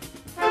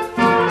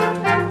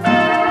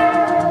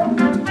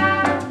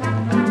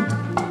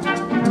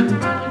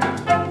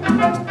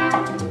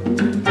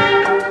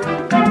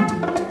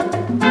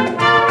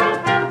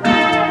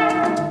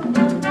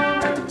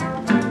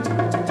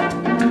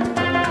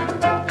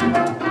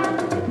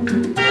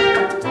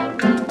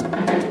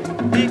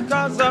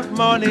 Because of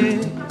money,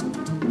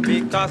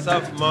 because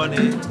of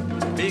money,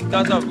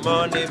 because of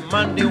money,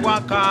 man the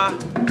waka.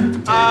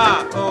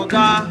 Ah, oh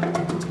God.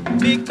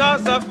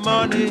 Because of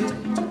money,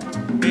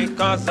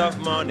 because of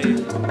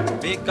money,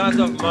 because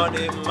of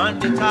money, man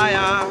the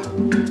tire.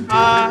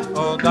 Ah,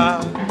 oh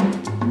God.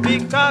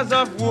 Because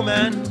of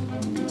woman,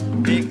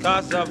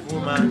 because of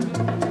woman,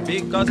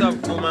 because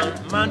of woman,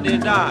 man they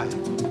die.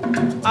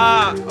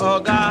 Ah, oh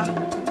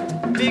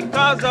God.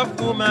 Because of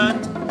woman,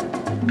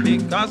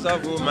 because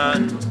of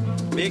woman,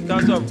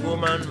 because of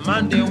woman,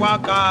 man they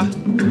waka.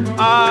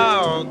 Ah,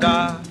 oh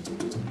God.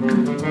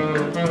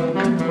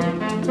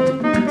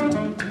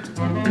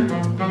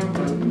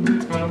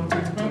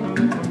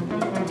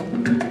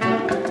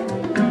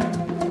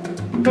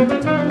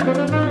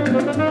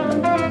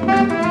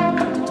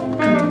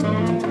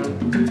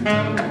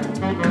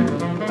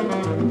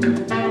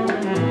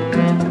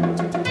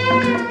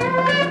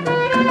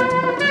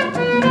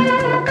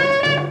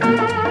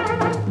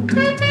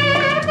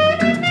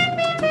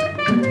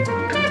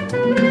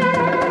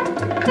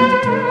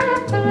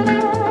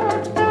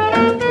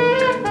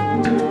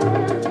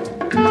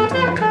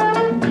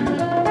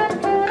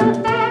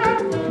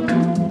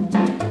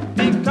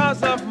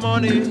 Because of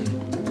money,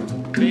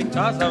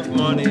 because of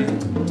money,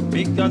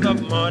 because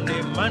of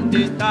money, man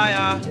they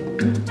tire.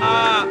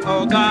 Ah,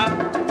 oh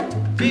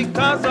God.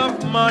 Because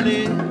of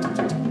money,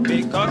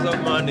 because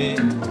of money,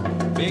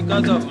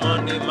 because of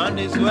money, man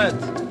they sweat.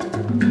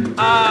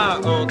 Ah,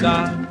 oh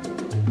God.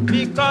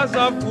 Because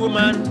of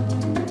woman,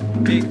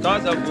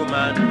 because of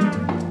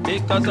woman,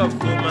 because of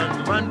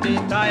woman, man they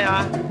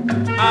tire.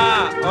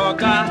 Ah, oh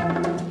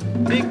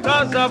God.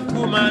 Because of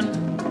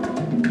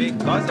woman,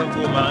 because of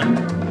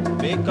woman,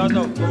 because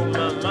of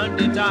woman, man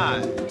they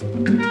die.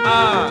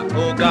 Ah,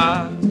 oh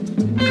God.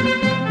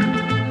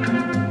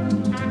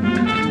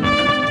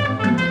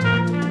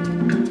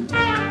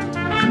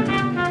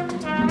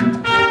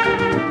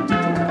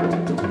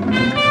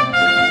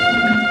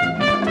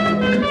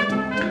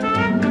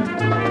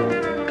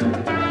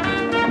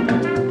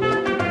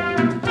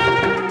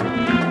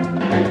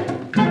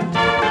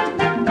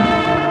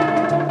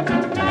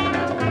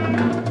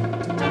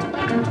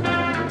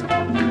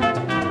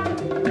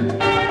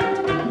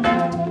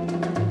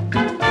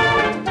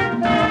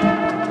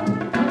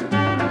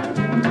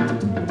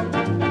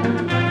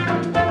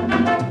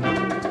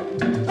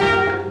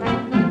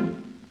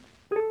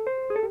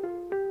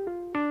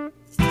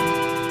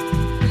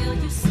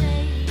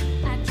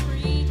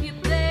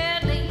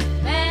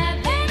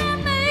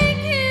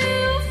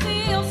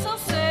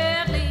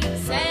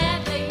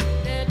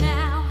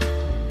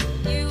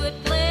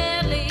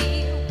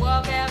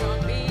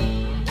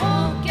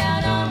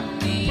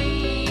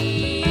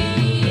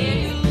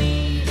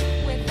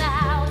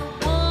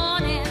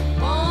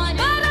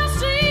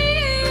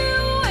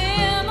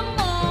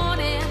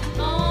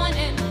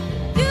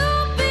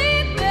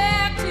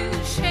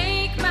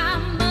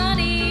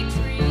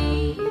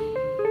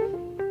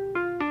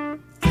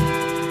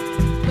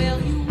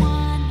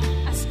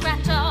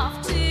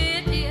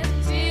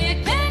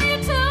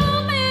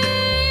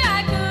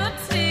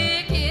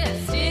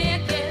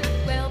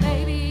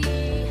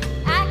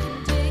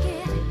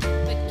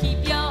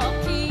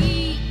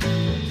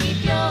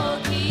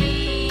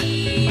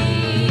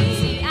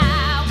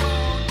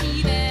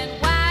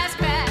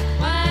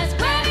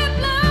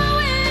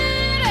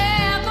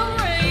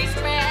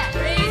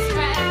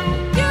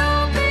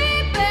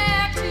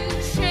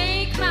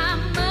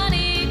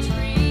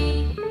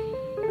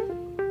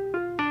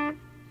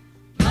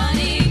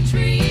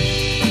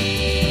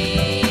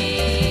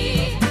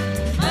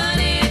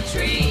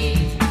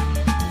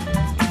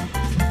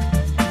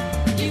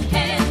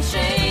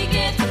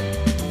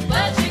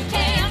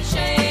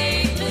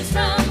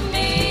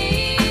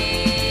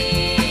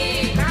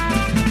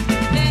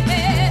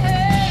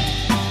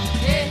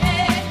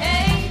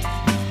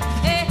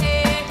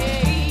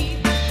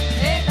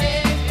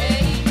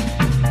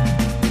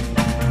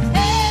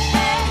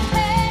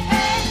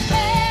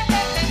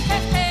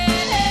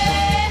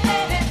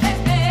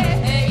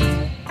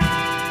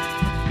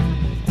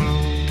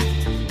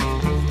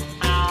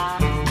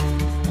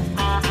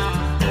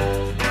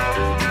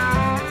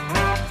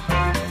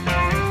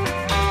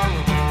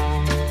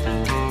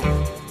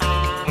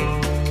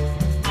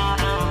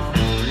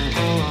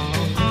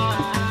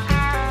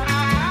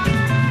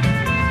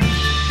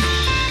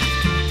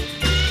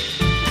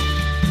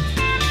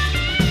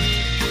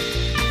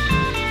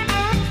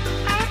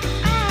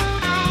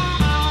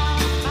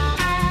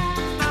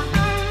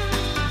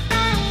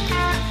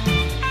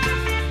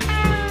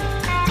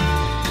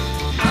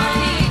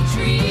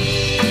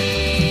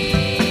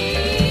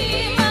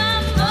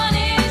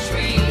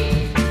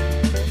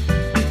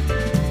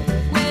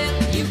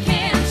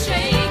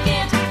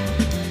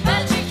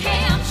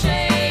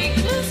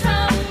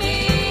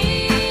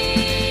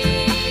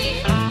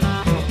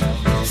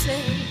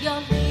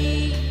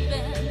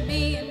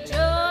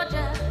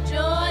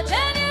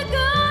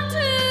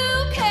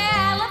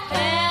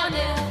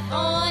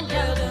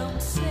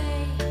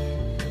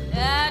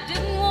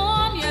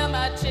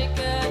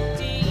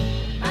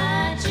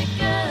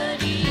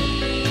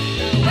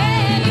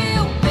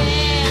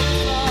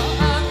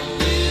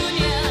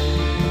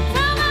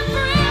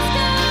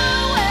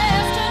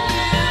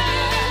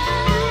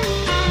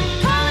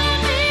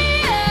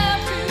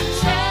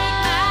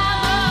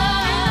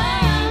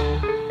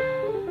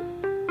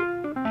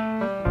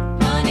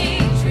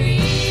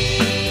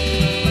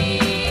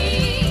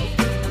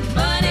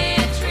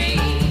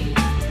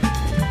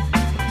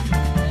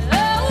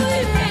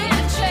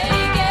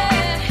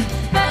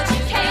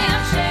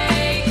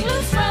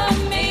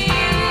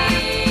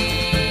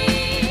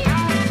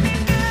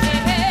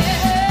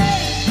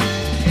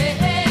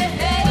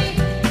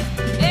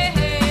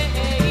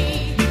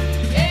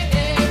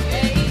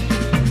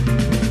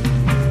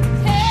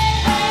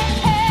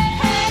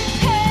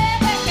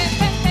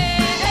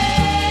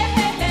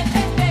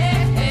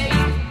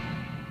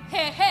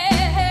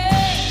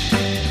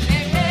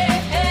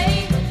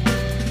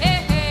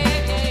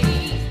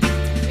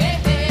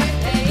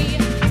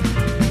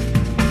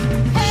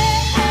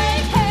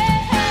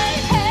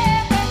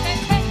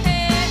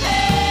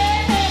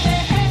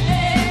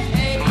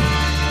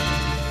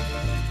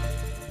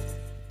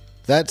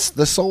 That's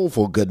the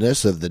soulful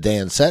goodness of the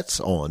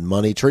Dancettes on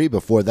Money Tree.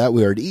 Before that,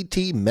 we heard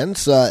E.T.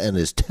 Mensa and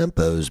his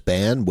Tempos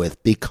Band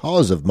with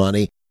Because of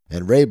Money,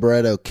 and Ray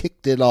Barretto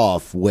kicked it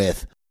off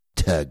with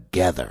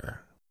Together.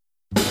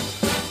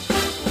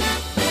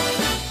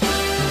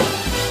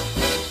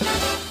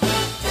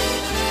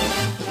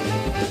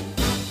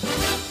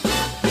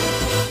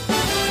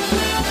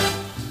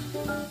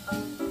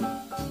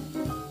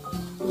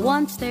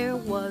 Once there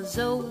was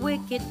a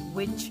wicked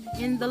witch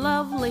in the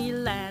lovely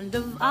land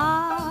of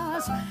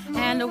Oz,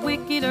 and a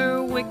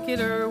wickeder,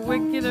 wickeder,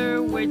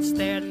 wickeder witch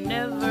there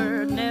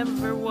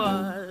never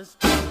was.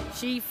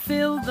 She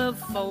filled the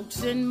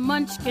folks in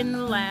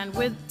Munchkin land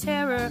with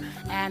terror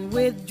and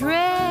with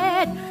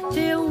dread,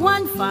 till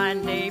one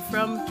fine day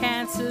from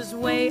Kansas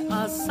way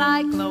a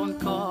cyclone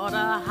caught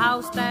a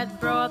house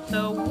that brought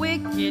the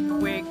wicked,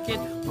 wicked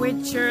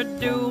witch her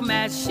doom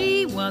as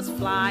she was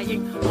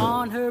flying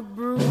on her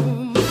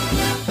broom.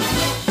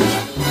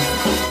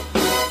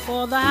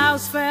 For the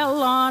house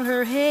fell on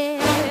her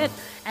head,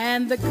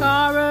 and the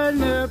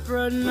coroner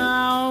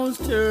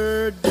pronounced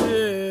her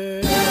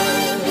dead.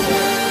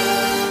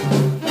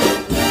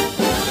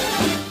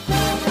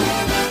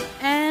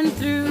 And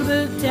through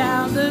the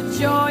town the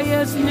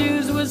joyous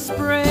news was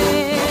spread.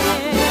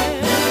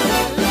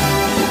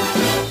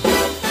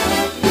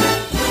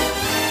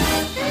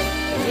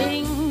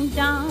 Ding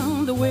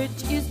dong, the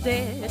witch is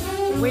dead.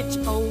 Witch,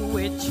 oh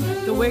witch,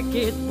 the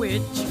wicked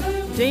witch.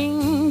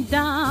 Ding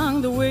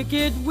dong, the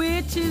wicked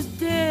witch is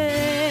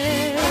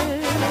dead.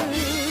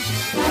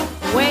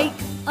 Wake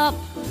up,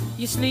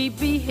 you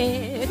sleepy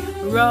head.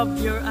 Rub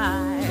your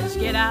eyes,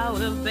 get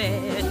out of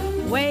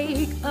bed.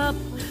 Wake up,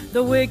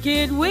 the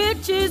wicked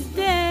witch is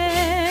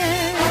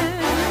dead.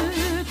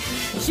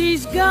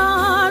 She's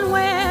gone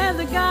where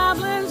the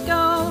goblins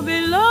go.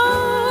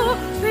 Below,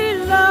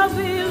 below,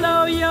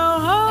 below,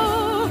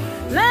 yo-ho.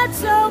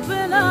 Let's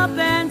open up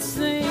and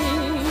sing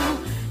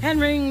and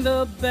ring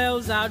the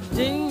bells out,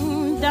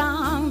 ding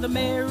dong, the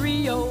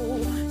merry-o.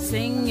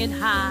 Sing it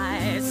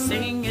high,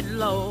 sing it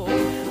low.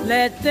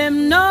 Let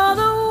them know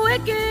the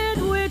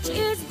wicked witch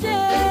is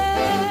dead.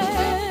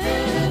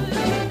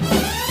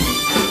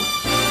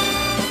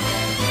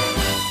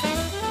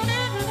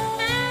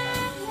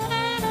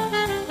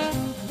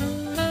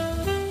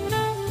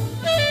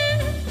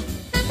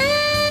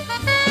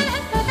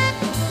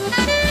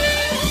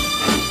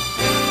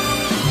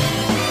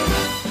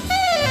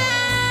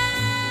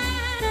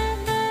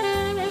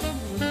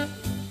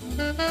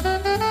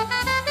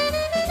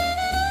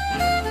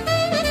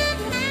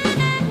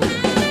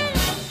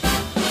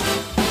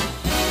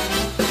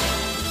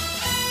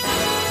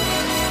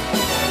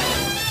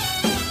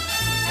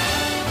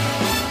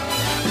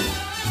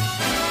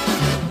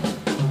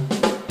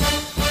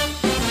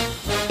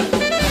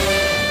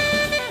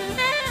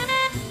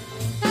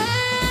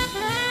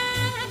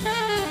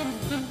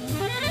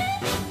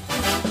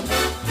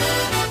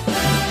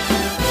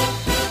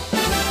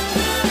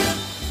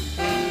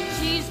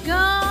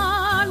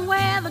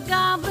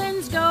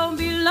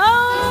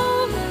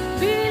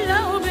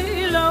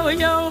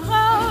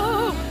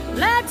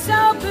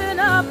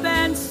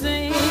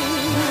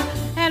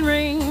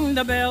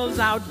 The bells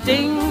out,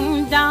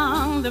 ding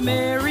dong, the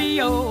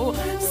merry-o.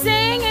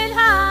 Sing it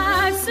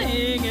high,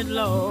 sing it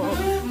low.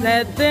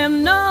 Let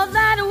them know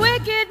that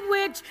wicked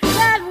witch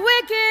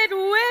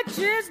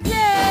is dead.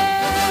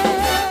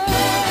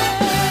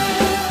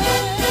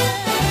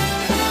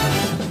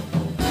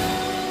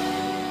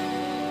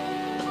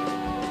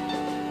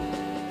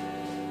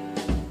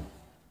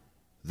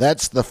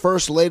 That's the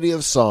First Lady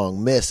of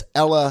Song, Miss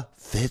Ella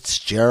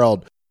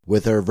Fitzgerald,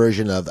 with her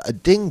version of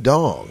Ding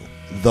Dong,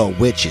 The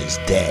Witch is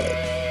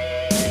Dead.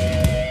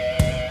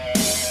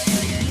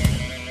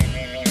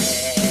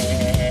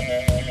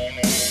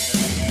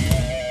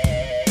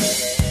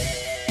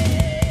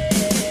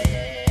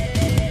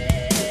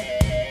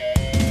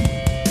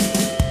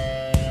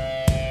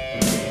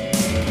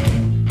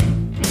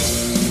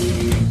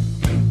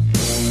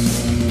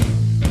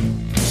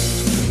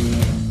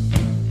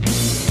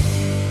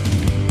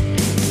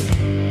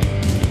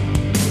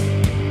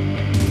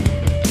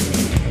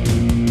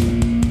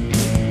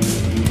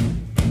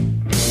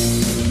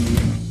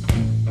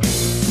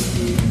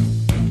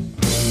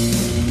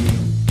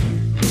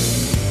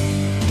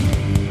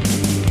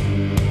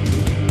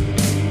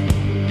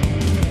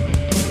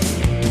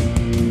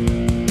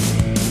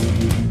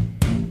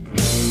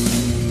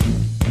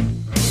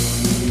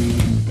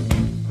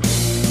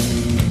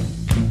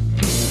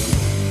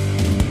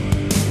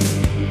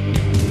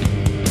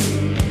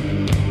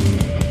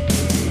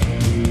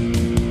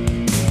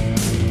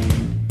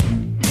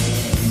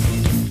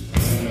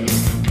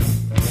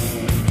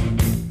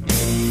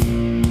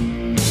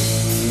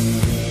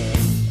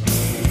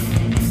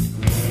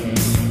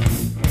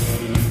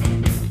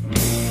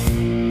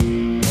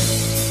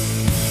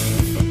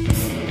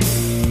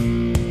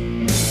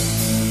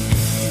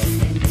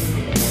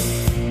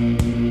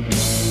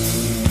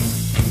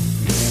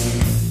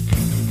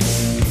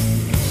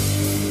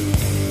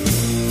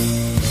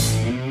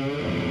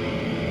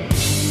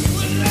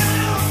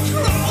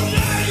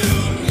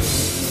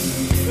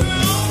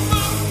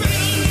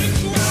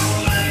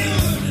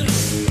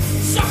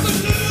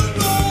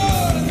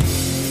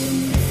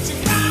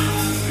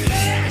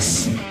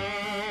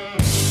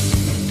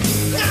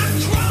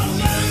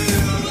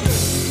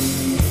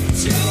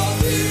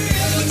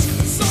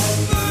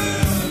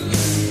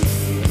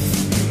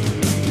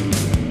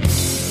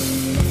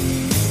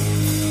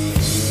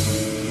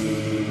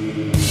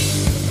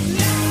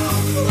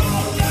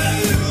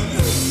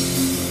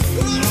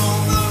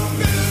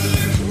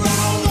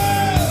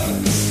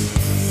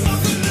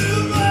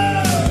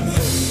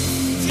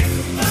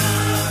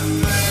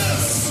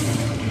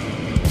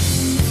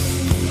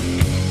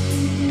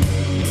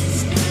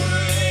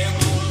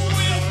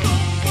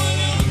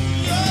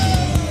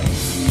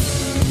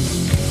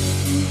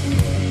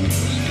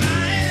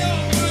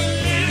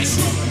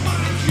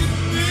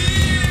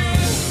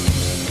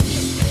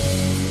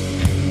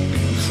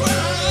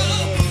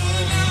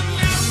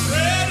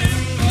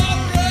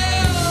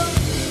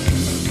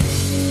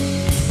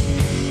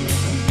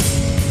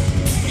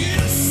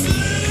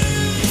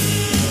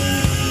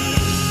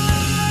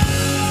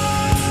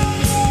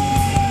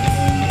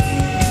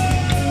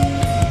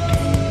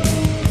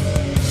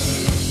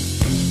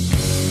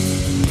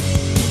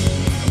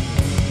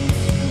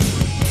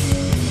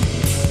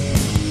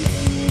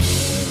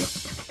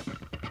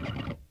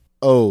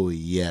 Oh,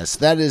 yes,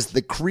 that is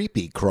the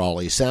creepy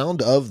crawly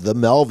sound of the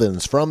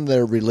Melvins from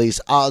their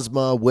release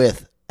Ozma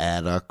with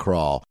At a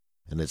Crawl.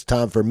 And it's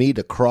time for me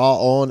to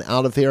crawl on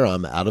out of here.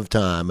 I'm out of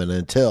time, and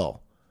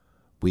until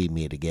we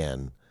meet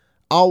again,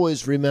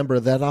 always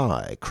remember that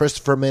I,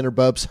 Christopher Maynard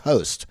Bopst,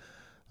 host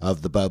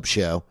of The Bopst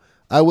Show,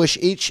 I wish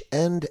each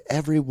and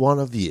every one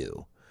of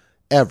you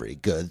every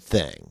good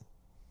thing.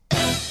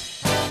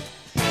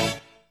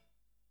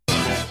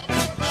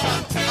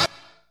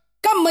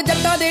 ਕੰਮ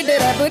ਜੱਟਾਂ ਦੇ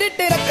driver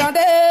ਟਰੱਕਾਂ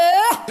ਦੇ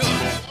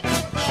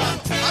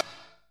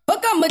ਉਹ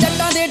ਕੰਮ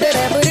ਜੱਟਾਂ ਦੇ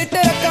driver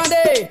ਟਰੱਕਾਂ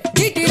ਦੇ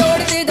ਜੀਟੀ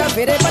ਰੋਡ ਤੇ ਜਾ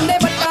ਫਿਰੇ ਬੰਦੇ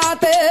ਬੱਟਾਂ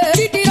ਤੇ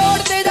ਜੀਟੀ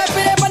ਰੋਡ ਤੇ ਜਾ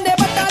ਫਿਰੇ ਬੰਦੇ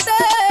ਬੱਟਾਂ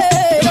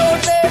ਤੇ ਰੋਡ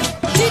ਤੇ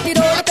ਜੀਟੀ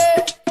ਰੋਡ ਤੇ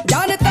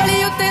ਜਾਨ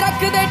ਤਲੀ ਉੱਤੇ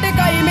ਰੱਖ ਦੇ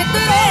ਟਿਕਾਈ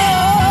ਮਿੱਤਰੋ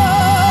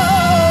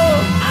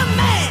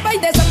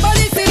ਪੈਂਦੇ ਸੱਪਾਂ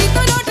ਦੀ ਸਿਰੀ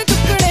ਤੋਂ ਨੋਟ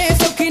ਚੁੱਕਣੇ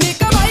ਸੌਖੀ ਨੀ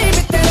ਕਮਾਈ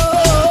ਮਿੱਤਰੋ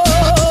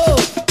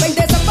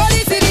ਪੈਂਦੇ ਸੱਪਾਂ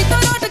ਦੀ ਸਿਰੀ ਤੋਂ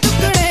ਨੋਟ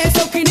ਚੁੱਕਣੇ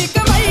ਸੌਖੀ ਨੀ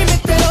ਕਮਾਈ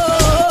ਮਿੱਤਰੋ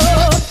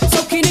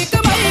ਸੌਖੀ ਨੀ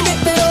ਕਮਾਈ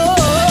ਮਿੱਤਰੋ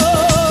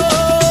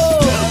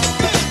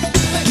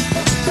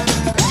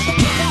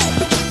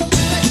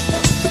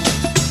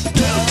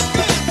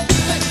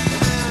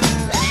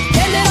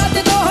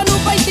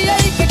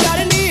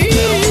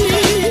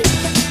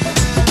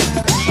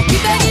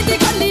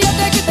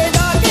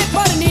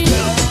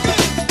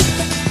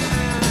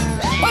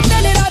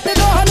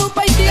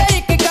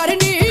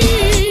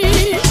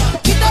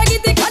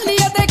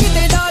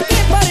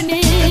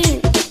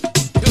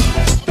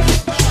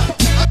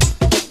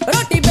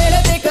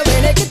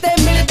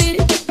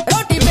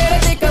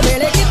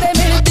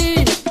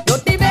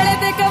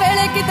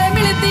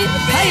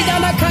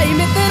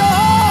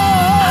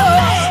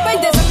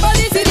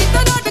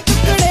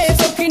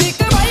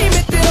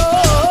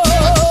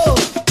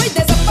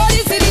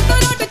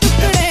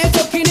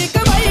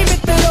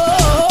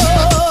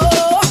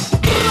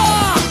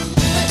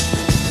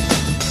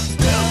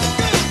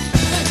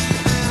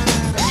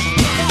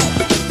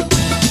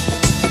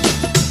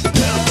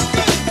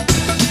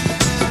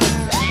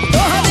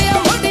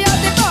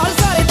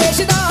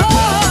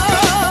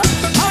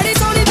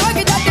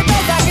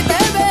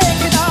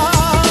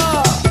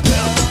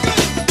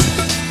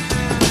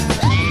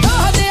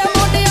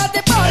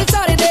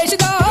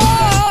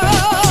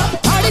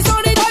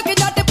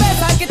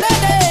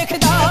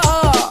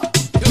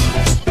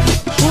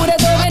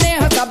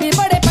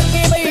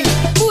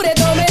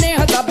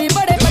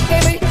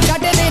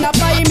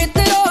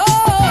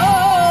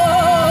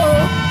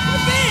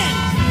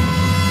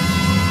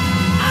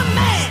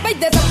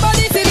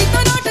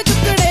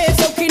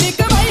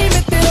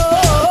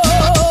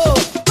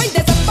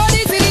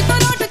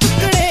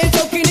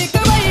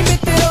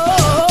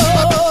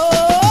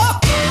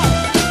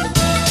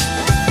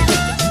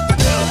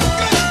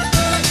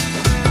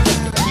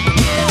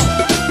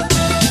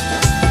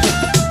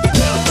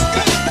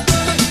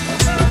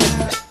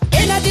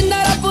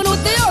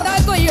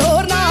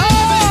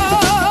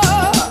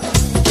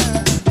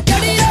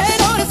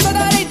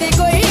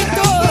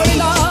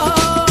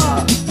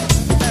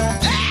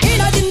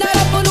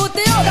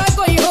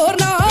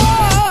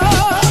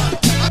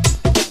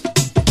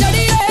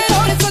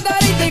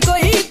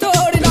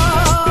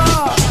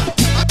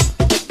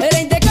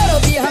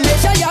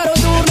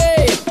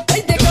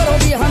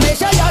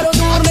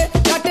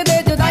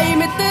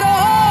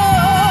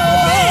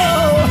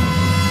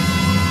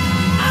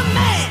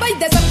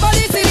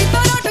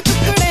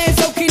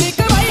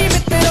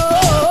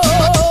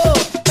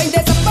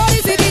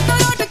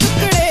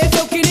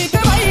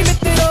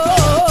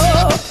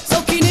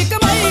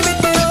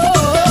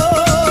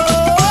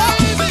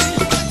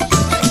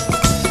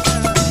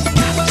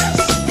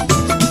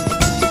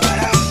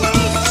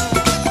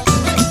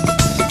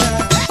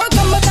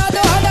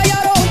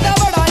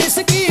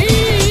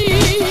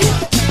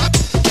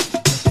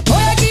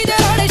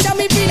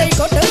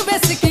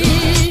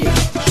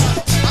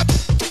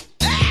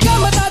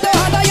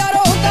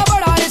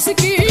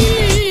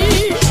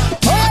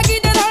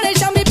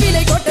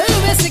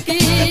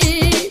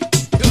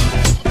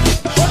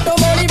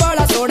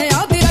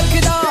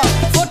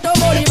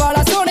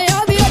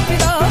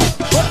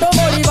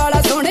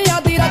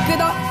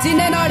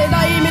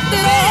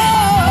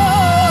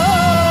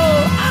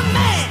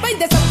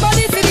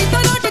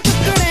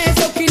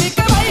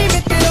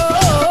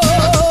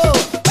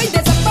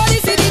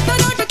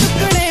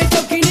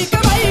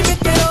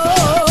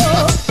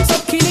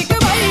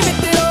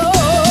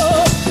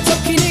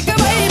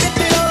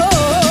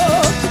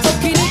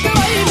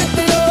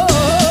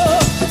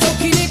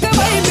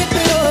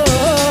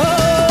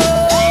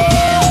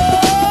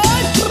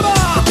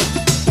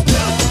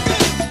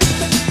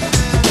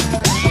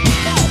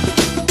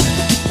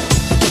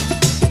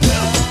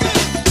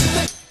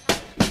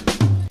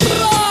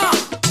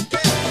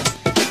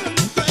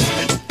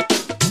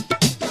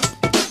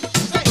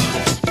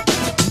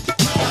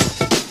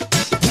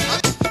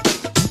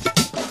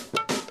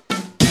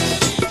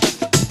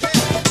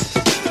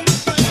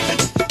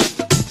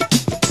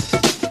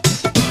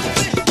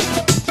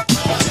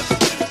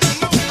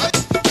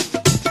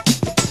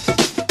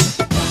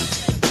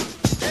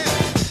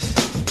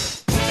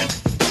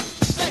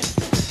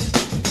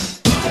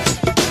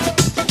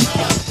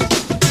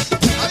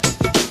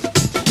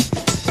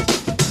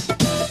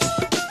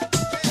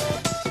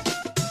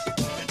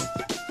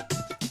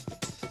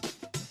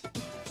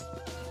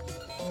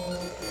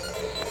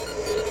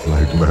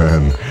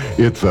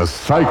It's a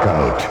psych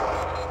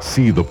out.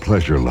 See the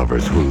pleasure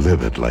lovers who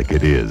live it like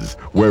it is,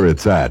 where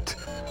it's at.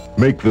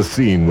 Make the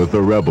scene with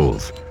the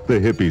rebels, the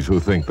hippies who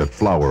think that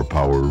flower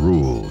power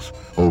rules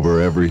over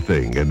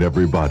everything and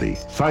everybody.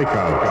 Psych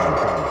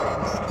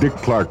out. Dick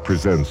Clark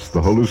presents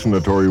the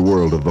hallucinatory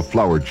world of the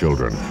flower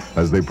children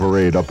as they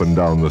parade up and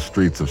down the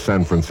streets of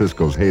San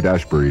Francisco's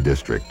Haight-Ashbury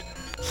district.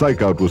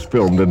 Psych Out was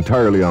filmed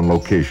entirely on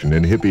location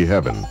in hippie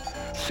heaven.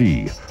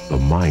 See the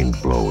mind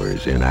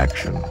blowers in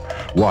action.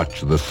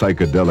 Watch the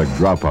psychedelic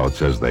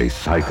dropouts as they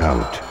psych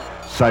out,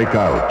 psych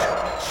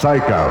out,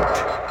 psych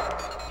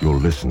out. You'll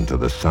listen to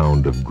the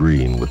sound of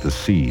green with the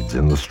seeds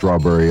in the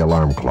strawberry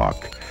alarm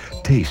clock.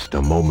 Taste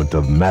a moment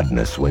of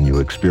madness when you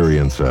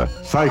experience a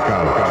psych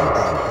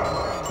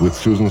out. With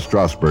Susan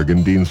Strasberg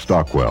and Dean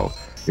Stockwell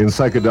in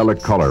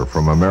psychedelic color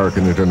from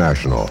American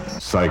International.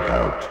 Psych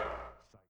Out.